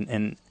recently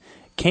and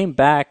came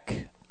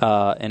back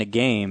in a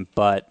game,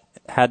 but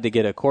had to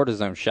get a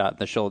cortisone shot in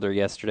the shoulder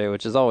yesterday,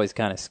 which is always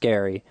kind of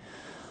scary.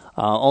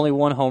 Only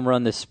 1 home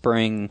run this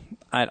spring.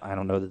 I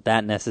don't know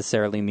that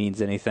necessarily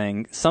means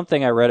anything.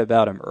 Something I read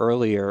about him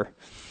earlier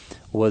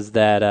was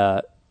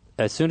that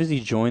as soon as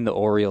he joined the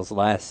Orioles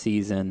last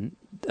season,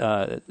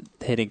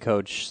 hitting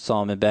coach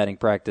saw him in batting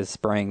practice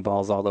spraying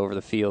balls all over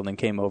the field and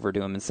came over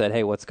to him and said,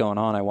 hey, what's going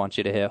on? I want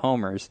you to hit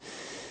homers.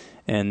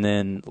 And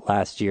then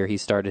last year he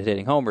started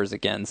hitting homers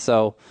again.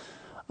 So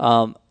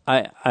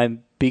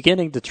I'm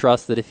beginning to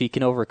trust that if he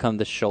can overcome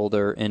the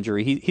shoulder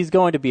injury, he's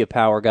going to be a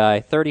power guy.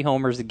 30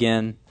 homers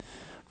again,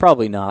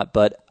 probably not,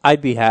 but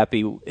I'd be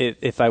happy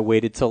if I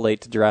waited till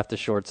late to draft a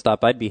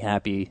shortstop. I'd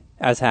be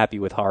as happy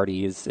with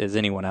Hardy as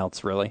anyone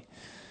else, really.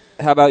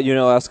 How about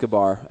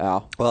Escobar,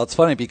 Al? Well, it's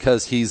funny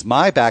because he's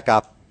my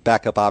backup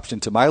option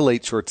to my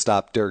late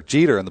shortstop, Derek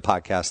Jeter, in the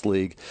podcast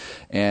league.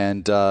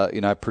 And,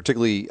 I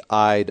particularly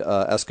eyed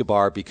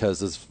Escobar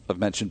because, as I've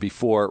mentioned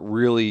before,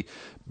 really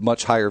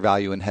much higher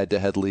value in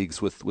head-to-head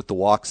leagues with the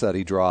walks that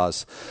he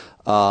draws.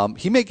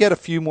 He may get a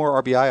few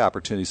more RBI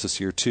opportunities this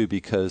year, too,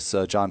 because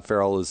John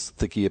Farrell is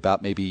thinking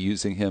about maybe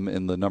using him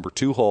in the number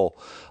 2 hole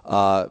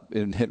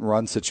in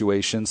hit-and-run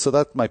situations. So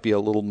that might be a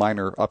little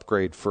minor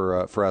upgrade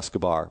for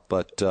Escobar.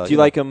 But do you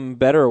like him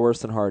better or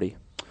worse than Hardy?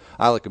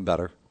 I like him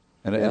better,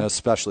 and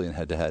especially in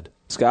head-to-head.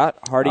 Scott,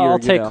 Hardy? I'll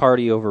take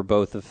Hardy over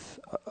both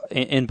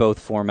in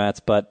both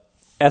formats, but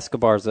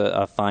Escobar's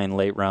a fine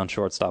late-round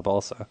shortstop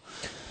also.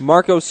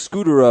 Marco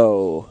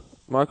Scutaro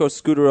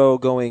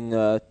going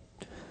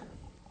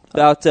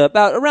about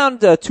around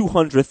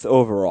 200th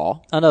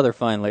overall. Another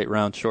fine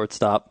late-round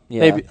shortstop.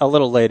 Yeah. Maybe a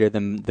little later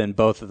than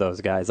both of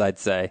those guys, I'd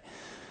say.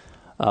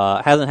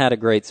 Hasn't had a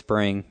great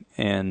spring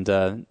and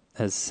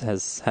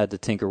has had to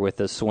tinker with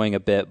the swing a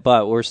bit,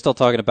 but we're still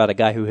talking about a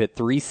guy who hit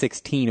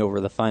 .316 over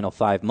the final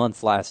 5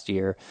 months last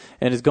year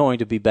and is going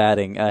to be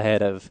batting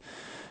ahead of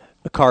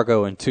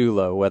Cargo and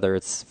Tulo, whether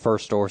it's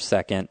first or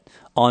second,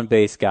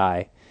 on-base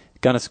guy,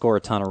 going to score a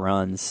ton of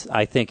runs.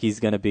 I think he's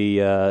going to be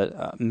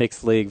a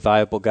mixed league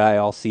viable guy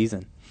all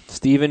season.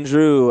 Stephen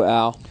Drew,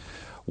 Al.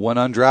 One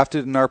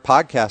undrafted in our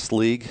podcast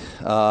league,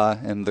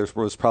 and there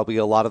was probably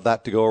a lot of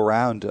that to go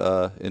around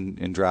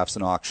in drafts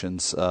and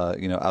auctions,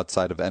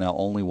 outside of NL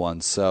only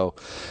ones. So,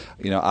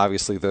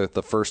 obviously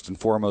the first and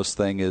foremost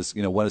thing is,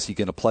 when is he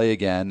going to play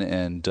again?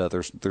 And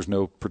there's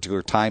no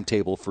particular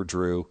timetable for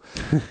Drew.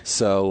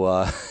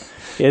 So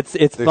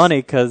it's funny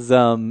because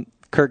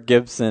Kirk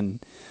Gibson,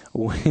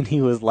 when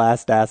he was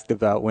last asked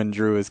about when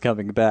Drew is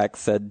coming back,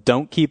 said,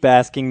 "Don't keep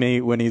asking me.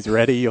 When he's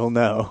ready, you'll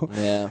know."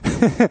 Yeah,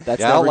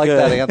 that's I like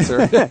that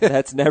answer.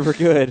 That's never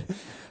good.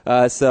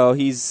 So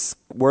he's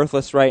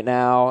worthless right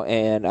now,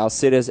 and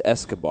Alcides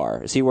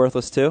Escobar, is he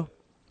worthless too?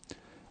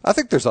 I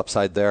think there's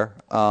upside there.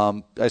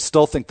 I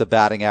still think the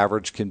batting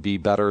average can be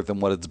better than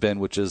what it's been,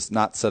 which is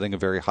not setting a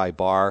very high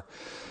bar.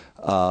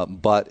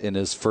 But in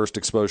his first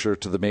exposure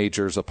to the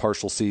majors, a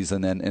partial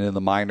season, and in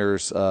the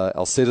minors,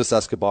 Alcides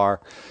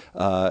Escobar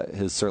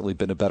has certainly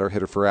been a better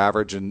hitter for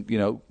average, and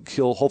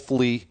he'll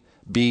hopefully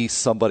be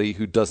somebody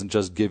who doesn't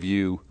just give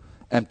you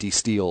empty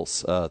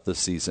steals this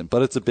season.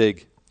 But it's a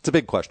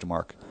big question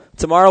mark.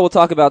 Tomorrow we'll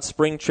talk about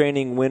spring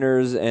training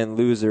winners and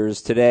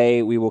losers.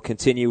 Today we will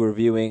continue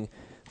reviewing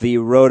the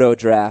Roto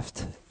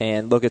Draft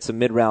and look at some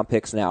mid-round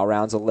picks now,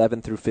 rounds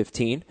 11 through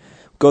 15.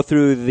 Go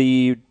through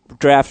the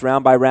draft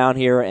round by round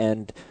here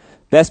and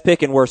best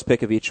pick and worst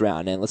pick of each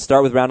round. And let's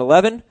start with round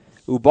 11.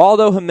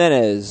 Ubaldo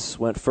Jimenez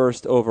went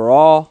first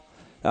overall,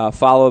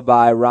 followed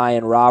by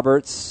Ryan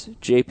Roberts,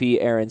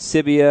 JP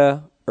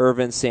Arancibia,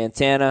 Irvin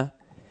Santana,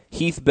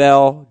 Heath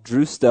Bell,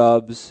 Drew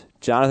Stubbs,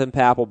 Jonathan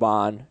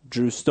Papelbon,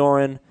 Drew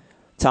Storen,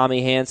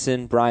 Tommy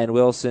Hanson, Brian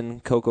Wilson,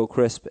 Coco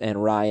Crisp,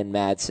 and Ryan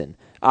Madsen.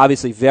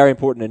 Obviously, very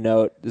important to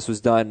note, this was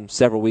done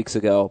several weeks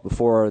ago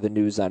before the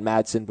news on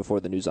Madsen, before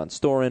the news on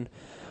Storen.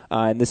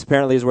 And this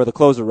apparently is where the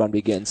closer run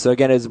begins. So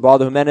again, it's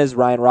Ubaldo Jimenez,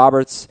 Ryan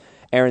Roberts,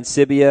 Aaron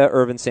Sibia,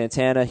 Irvin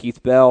Santana,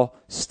 Heath Bell,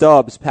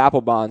 Stubbs,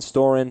 Papelbon,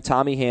 Storen,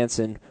 Tommy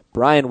Hanson,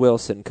 Brian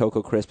Wilson,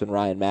 Coco Crisp, and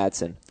Ryan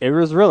Madsen. It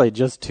was really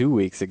just 2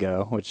 weeks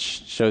ago, which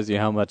shows you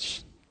how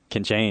much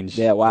can change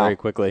very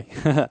quickly.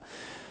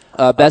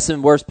 Best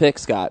and worst pick,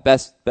 Scott.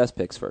 Best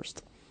picks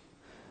first.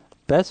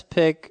 Best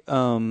pick,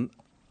 I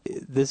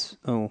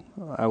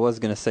was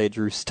going to say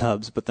Drew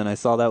Stubbs, but then I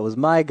saw that was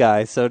my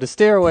guy. So to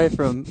steer away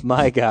from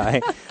my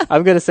guy,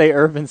 I'm going to say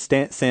Irvin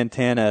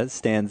Santana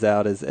stands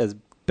out as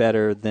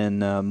better than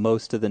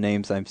most of the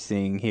names I'm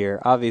seeing here.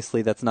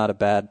 Obviously, that's not a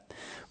bad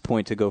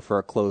point to go for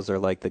a closer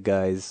like the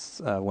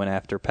guys went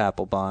after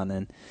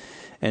Papelbon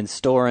and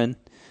Storen.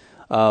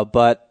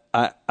 But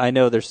I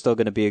know there's still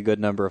going to be a good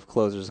number of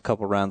closers a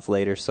couple rounds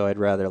later, so I'd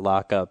rather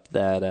lock up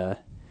that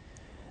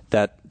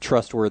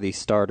trustworthy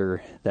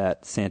starter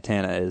that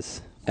Santana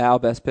is. Al,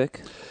 best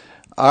pick?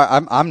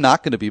 I'm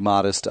not going to be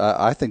modest.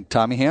 I think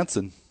Tommy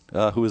Hanson,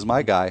 who is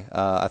my guy.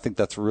 I think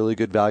that's really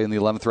good value in the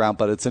 11th round,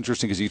 but it's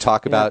interesting because you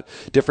talk about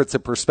difference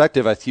in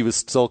perspective. He was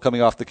still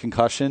coming off the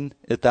concussion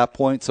at that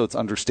point, so it's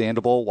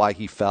understandable why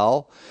he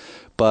fell.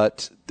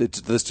 But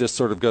this just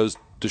sort of goes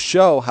to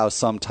show how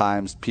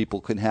sometimes people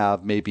can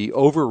have maybe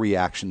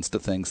overreactions to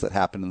things that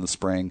happen in the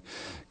spring,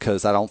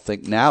 because I don't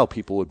think now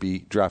people would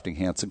be drafting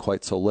Hanson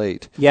quite so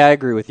late. Yeah, I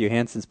agree with you.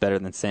 Hanson's better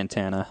than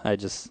Santana. I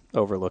just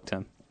overlooked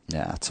him.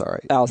 Yeah, that's all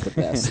right. Al's the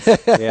best.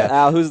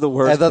 Al, who's the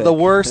worst? The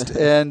worst,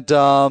 and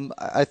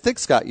I think,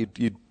 Scott,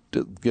 you'd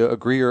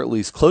agree, or at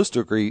least close to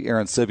agree,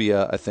 Aaron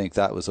Sibia, I think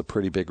that was a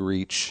pretty big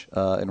reach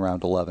in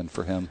round 11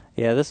 for him.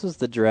 Yeah, this was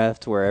the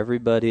draft where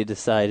everybody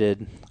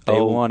decided they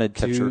wanted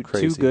two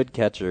good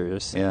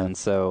catchers. Yeah. And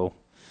so,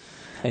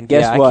 and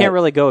guess what? I can't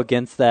really go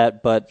against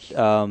that, but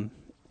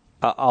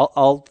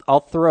I'll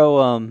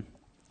throw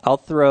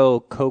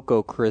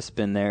Coco Crisp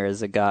in there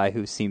as a guy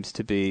who seemed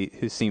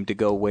to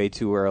go way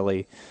too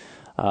early.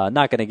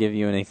 Not going to give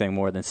you anything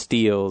more than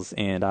steals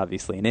and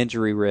obviously an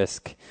injury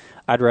risk.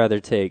 I'd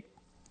rather take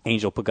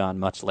Angel Pagan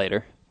much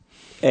later.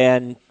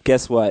 And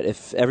guess what?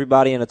 If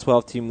everybody in a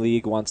 12-team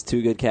league wants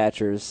two good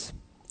catchers,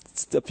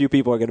 a few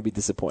people are going to be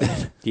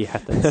disappointed. Yeah,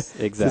 that's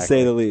exactly. To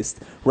say the least.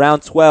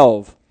 Round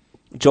 12,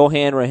 Joel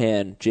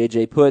Hanrahan,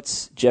 J.J.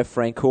 Putz, Jeff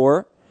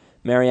Francoeur,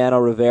 Mariano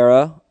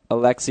Rivera,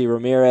 Alexi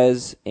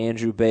Ramirez,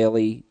 Andrew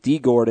Bailey, D.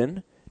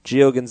 Gordon,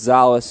 Gio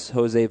Gonzalez,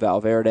 Jose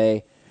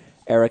Valverde,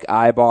 Eric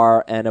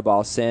Ibar,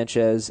 Anibal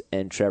Sanchez,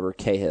 and Trevor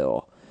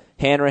Cahill.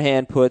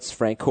 Hanrahan, Putz,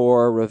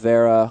 Francoeur,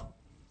 Rivera,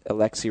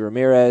 Alexi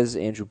Ramirez,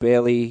 Andrew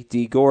Bailey,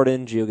 D.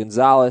 Gordon, Gio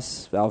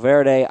Gonzalez,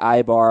 Valverde,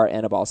 Ibar,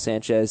 Anibal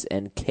Sanchez,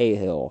 and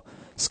Cahill.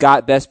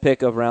 Scott, best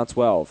pick of round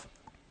 12.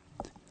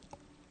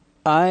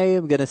 I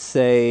am going to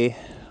say,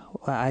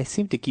 I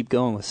seem to keep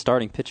going with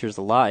starting pitchers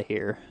a lot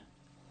here.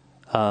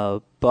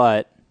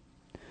 But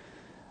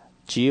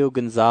Gio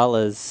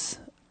Gonzalez,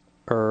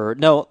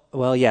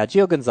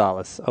 Gio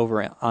Gonzalez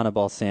over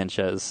Anibal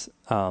Sanchez.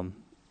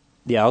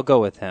 I'll go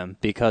with him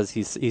because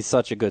he's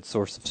such a good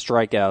source of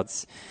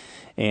strikeouts.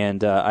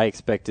 And I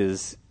expect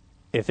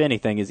if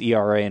anything, his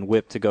ERA and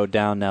WHIP to go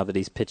down now that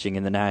he's pitching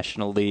in the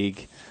National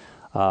League.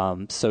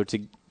 So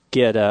to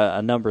get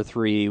a number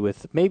 3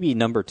 with maybe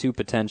number 2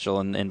 potential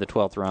in the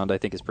 12th round, I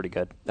think is pretty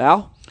good.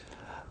 Al?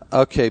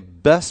 Okay,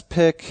 best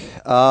pick.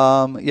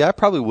 I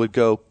probably would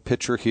go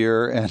pitcher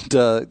here, and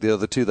the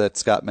other two that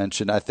Scott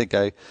mentioned. I think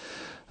I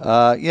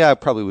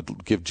probably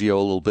would give Gio a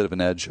little bit of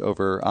an edge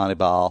over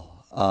Anibal.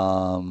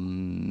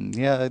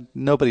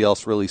 Nobody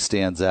else really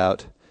stands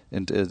out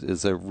and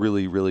is a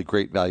really, really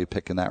great value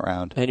pick in that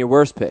round. And your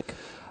worst pick?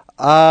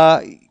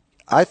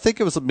 I think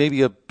it was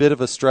maybe a bit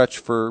of a stretch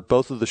for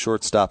both of the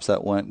shortstops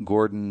that went,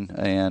 Gordon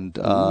and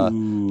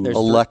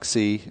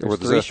Alexi. There's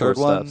 3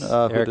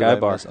 shortstops. Eric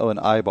Ibar. And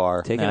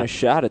Ibar. Taking a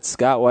shot at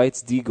Scott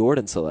White's D.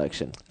 Gordon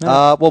selection.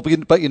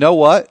 But you know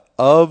what?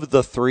 Of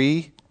the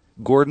 3,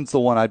 Gordon's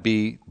the one I'd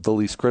be the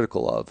least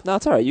critical of. No,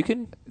 it's all right. You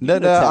can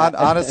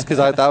honest, because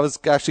I was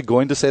actually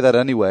going to say that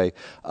anyway.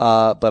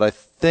 But I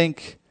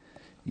think,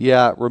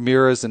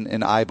 Ramirez and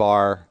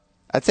Ibar.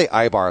 I'd say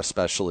Ibar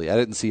especially. I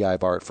didn't see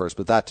Ibar at first,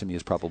 but that to me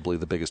is probably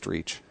the biggest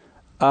reach.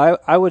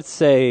 I would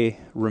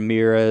say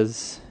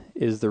Ramirez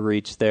is the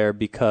reach there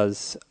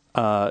because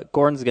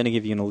Gordon's going to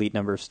give you an elite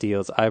number of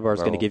steals.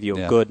 Ibar's going to give you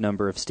a good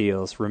number of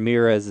steals.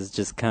 Ramirez is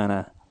just kind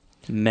of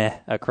meh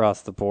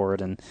across the board,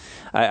 and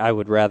I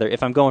would rather,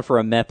 if I'm going for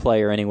a meh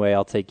player anyway,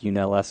 I'll take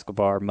Yunel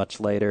Escobar much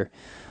later.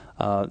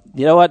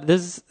 You know what?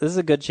 This is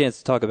a good chance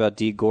to talk about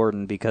D.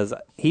 Gordon because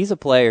he's a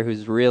player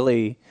who's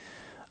really...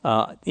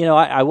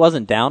 I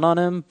wasn't down on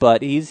him,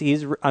 but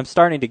I'm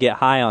starting to get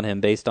high on him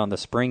based on the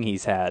spring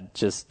he's had.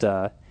 Just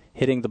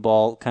hitting the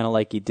ball kind of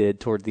like he did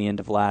toward the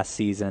end of last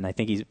season. I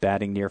think he's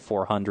batting near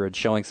 400,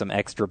 showing some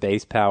extra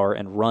base power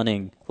and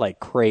running like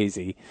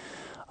crazy.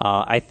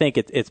 I think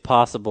it's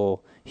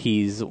possible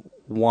he's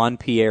Juan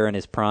Pierre in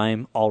his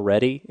prime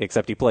already,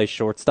 except he plays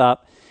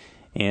shortstop,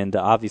 and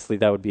obviously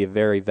that would be a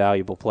very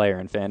valuable player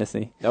in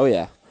fantasy. Oh,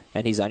 yeah,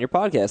 and he's on your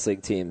podcast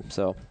league team,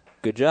 so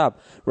good job.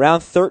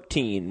 Round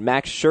 13,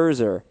 Max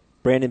Scherzer,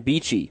 Brandon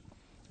Beachy,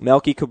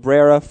 Melky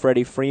Cabrera,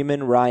 Freddie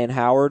Freeman, Ryan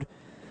Howard,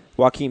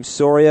 Joaquim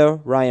Soria,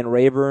 Ryan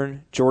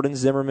Rayburn, Jordan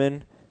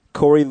Zimmerman,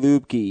 Corey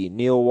Lubke,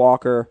 Neil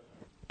Walker,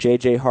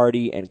 J.J.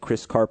 Hardy, and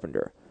Chris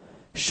Carpenter.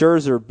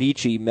 Scherzer,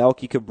 Beachy,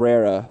 Melky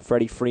Cabrera,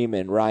 Freddie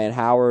Freeman, Ryan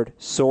Howard,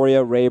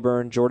 Soria,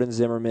 Rayburn, Jordan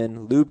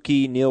Zimmerman,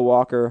 Lubke, Neil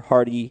Walker,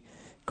 Hardy,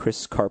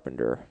 Chris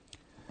Carpenter.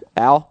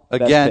 Al,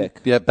 again, best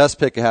pick. Yeah, best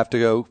pick. I have to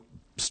go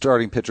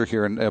starting pitcher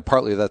here, and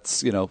partly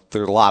that's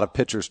there are a lot of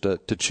pitchers to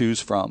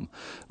choose from,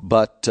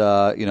 but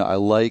I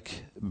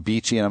like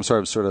Beachy, and I'm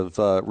sort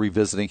of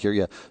revisiting here.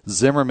 Yeah,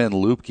 Zimmerman,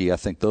 Lubke. I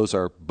think those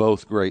are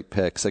both great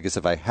picks. I guess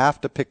if I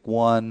have to pick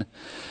one,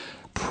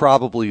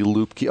 probably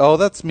Lubke. Oh,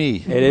 that's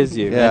me. It is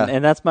you, yeah.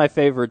 and that's my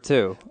favorite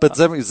too. But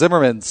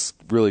Zimmerman's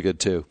really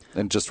good too,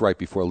 and just right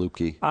before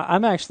Lubke.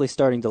 I'm actually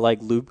starting to like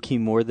Lubke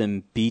more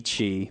than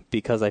Beachy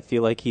because I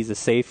feel like he's a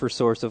safer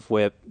source of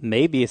whip,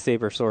 maybe a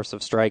safer source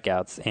of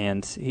strikeouts,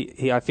 and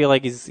I feel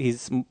like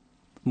he's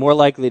more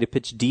likely to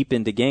pitch deep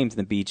into games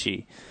than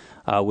Beachy,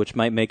 which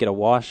might make it a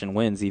wash in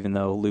wins, even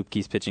though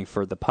Lubke's pitching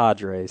for the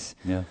Padres.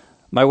 Yeah.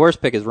 My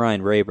worst pick is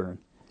Ryan Rayburn.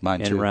 Mine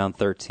in too. round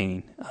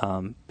 13.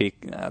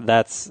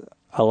 That's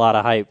a lot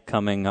of hype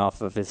coming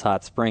off of his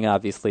hot spring,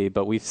 obviously,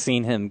 but we've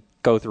seen him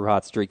go through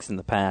hot streaks in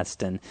the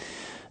past, and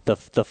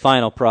the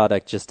final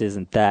product just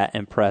isn't that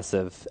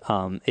impressive.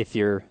 If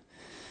you're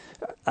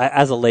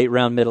as a late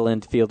round middle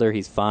infielder,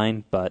 he's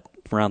fine, but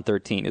round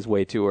 13 is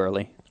way too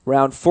early.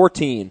 Round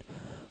 14,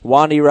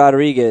 Wandy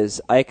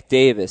Rodriguez, Ike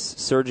Davis,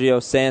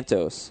 Sergio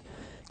Santos,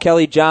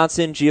 Kelly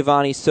Johnson,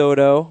 Giovanni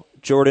Soto,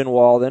 Jordan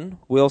Walden,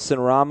 Wilson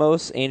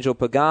Ramos, Angel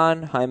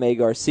Pagan, Jaime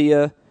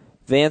Garcia,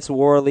 Vance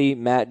Worley,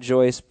 Matt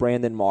Joyce,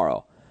 Brandon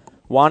Morrow.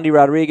 Wandy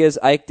Rodriguez,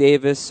 Ike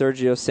Davis,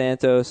 Sergio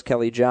Santos,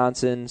 Kelly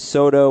Johnson,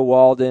 Soto,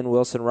 Walden,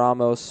 Wilson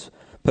Ramos,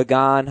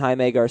 Pagan,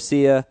 Jaime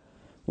Garcia,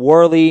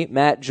 Worley,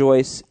 Matt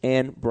Joyce,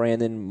 and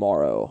Brandon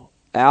Morrow.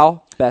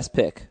 Al, best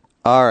pick.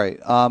 All right.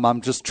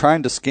 I'm just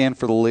trying to scan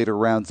for the later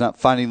rounds, not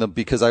finding them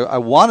because I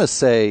want to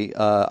say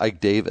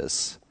Ike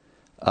Davis.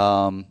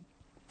 I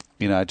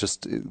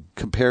just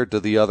compared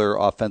to the other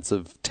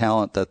offensive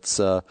talent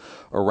that's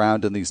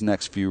around in these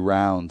next few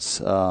rounds,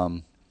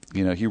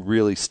 he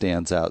really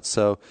stands out.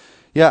 So,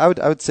 yeah,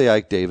 I would say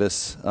Ike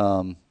Davis.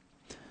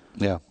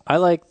 Yeah, I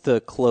like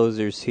the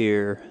closers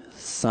here,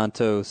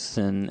 Santos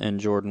and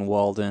Jordan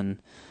Walden.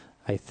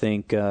 I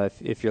think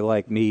if you're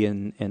like me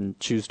and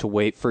choose to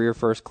wait for your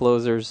first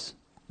closers,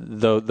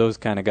 those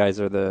kind of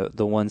guys are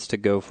the ones to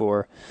go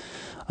for.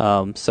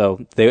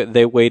 So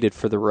they waited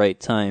for the right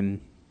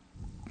time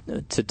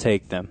to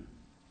take them.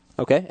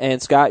 Okay,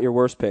 and Scott, your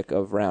worst pick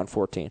of round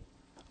 14.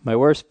 My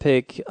worst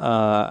pick,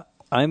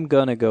 I'm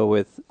gonna go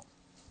with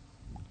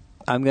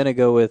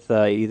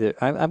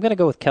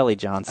Kelly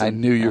Johnson. I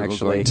knew you were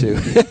going to,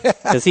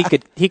 because he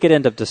could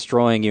end up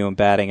destroying you in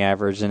batting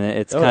average, and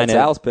it's kind of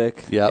Al's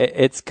pick. Yeah,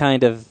 it's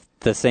kind of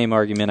the same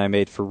argument I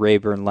made for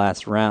Rayburn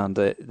last round.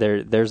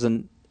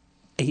 To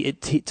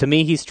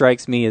me, he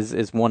strikes me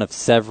as one of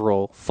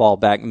several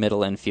fallback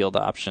middle infield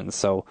options.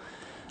 So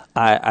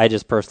I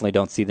just personally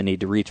don't see the need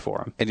to reach for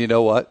him. And you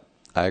know what?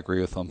 I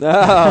agree with him.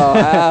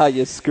 Oh,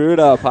 you screwed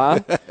up, huh?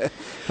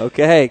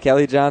 Okay,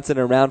 Kelly Johnson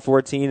in round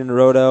 14 in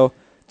Roto.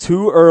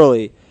 Too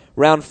early.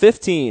 Round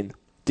 15,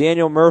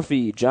 Daniel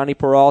Murphy, Johnny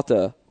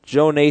Peralta,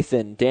 Joe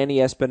Nathan,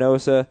 Danny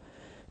Espinosa,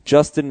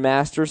 Justin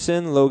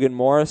Masterson, Logan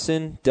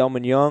Morrison,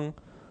 Delman Young,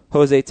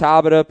 Jose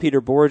Tabata,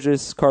 Peter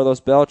Borges, Carlos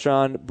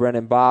Beltran,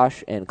 Brennan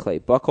Bosch, and Clay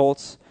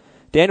Buchholz.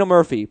 Daniel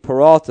Murphy,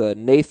 Peralta,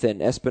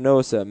 Nathan,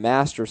 Espinosa,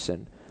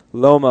 Masterson,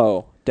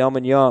 Lomo,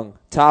 Delman Young,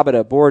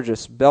 Tabata,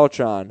 Borges,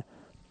 Beltran,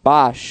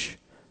 Bosch,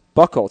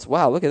 Buchholz.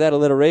 Wow, look at that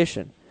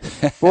alliteration.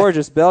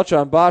 Borges,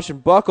 Beltran, Bosch,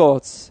 and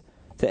Buchholz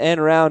to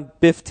end round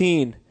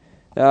 15.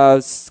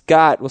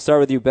 Scott, we'll start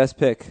with you. Best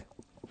pick.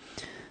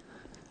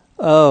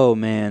 Oh,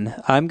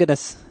 man. I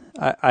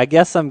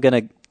guess I'm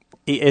going to...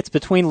 It's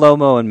between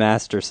Lomo and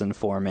Masterson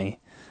for me.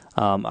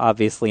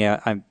 Obviously,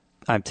 I'm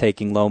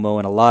taking Lomo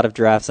in a lot of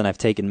drafts, and I've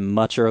taken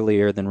much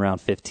earlier than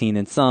round 15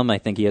 in some. I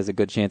think he has a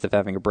good chance of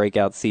having a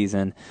breakout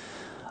season.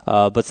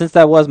 But since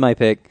that was my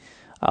pick,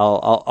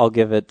 I'll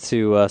give it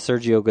to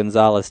Sergio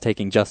Gonzalez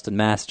taking Justin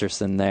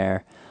Masterson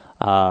there.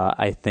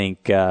 I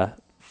think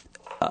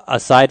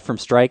aside from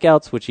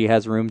strikeouts, which he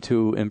has room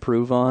to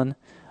improve on,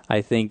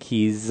 I think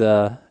he's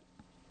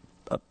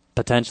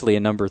potentially a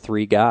number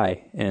 3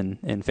 guy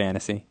in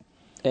fantasy.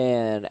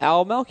 And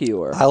Al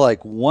Melchior. I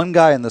like one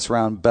guy in this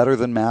round better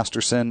than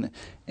Masterson,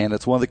 and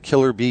it's one of the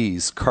killer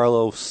bees,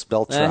 Carlos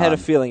Beltran. I had a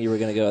feeling you were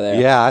going to go there.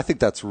 Yeah, I think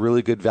that's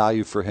really good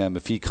value for him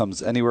if he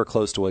comes anywhere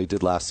close to what he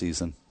did last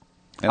season.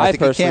 And I think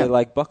personally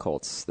like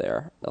Buchholz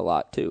there a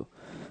lot, too.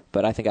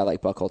 But I think I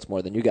like Buchholz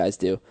more than you guys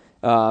do.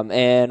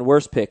 And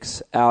worst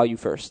picks. Al, you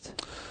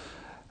first.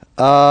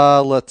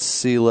 Let's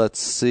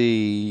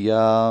see.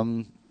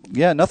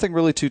 Yeah, nothing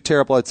really too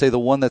terrible. I'd say the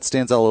one that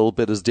stands out a little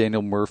bit is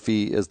Daniel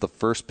Murphy is the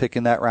first pick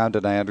in that round,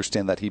 and I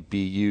understand that he'd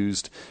be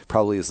used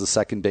probably as the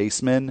second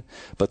baseman,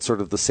 but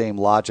sort of the same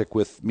logic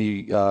with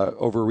me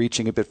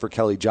overreaching a bit for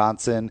Kelly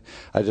Johnson.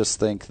 I just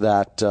think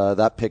that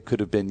that pick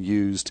could have been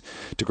used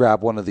to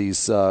grab one of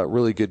these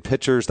really good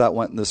pitchers that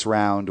went in this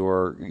round,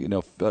 or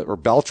or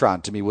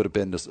Beltran to me would have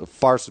been a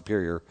far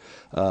superior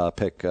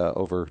pick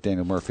over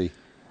Daniel Murphy.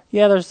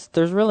 Yeah,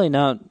 there's really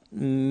not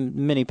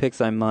many picks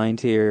I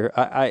mind here.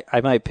 I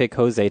might pick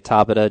Jose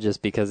Tabata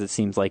just because it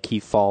seems like he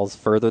falls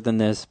further than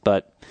this.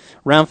 But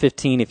round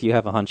 15, if you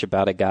have a hunch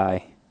about a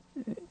guy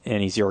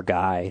and he's your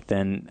guy,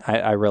 then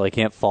I really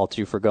can't fault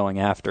you for going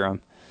after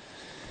him.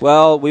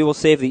 Well, we will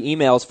save the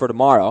emails for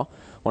tomorrow.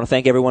 I want to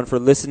thank everyone for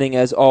listening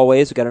as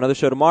always. We've got another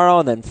show tomorrow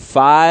and then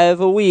 5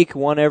 a week,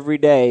 one every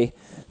day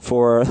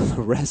for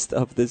the rest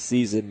of the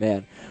season,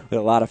 man. We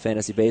have a lot of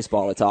fantasy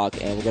baseball to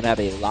talk, and we're going to have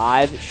a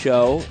live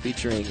show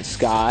featuring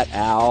Scott,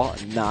 Al,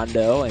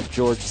 Nando, and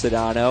George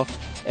Sedano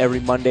every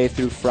Monday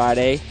through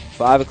Friday,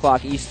 5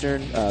 o'clock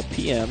Eastern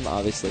p.m.,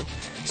 obviously.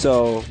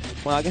 So,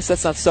 well, I guess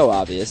that's not so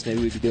obvious.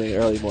 Maybe we'd be doing an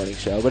early morning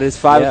show. But it's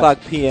 5 o'clock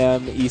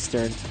p.m.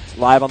 Eastern,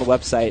 live on the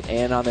website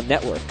and on the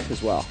network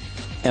as well.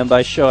 And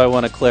by show, I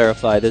want to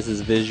clarify, this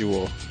is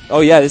visual. Oh,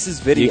 yeah, this is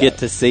video. You get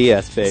to see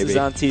us, baby. This is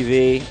on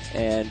TV,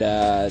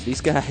 and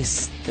these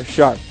guys, they're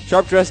sharp.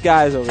 Sharp-dressed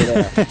guys over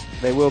there.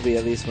 They will be,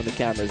 at least when the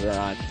cameras are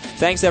on.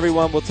 Thanks,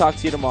 everyone. We'll talk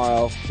to you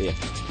tomorrow. See ya.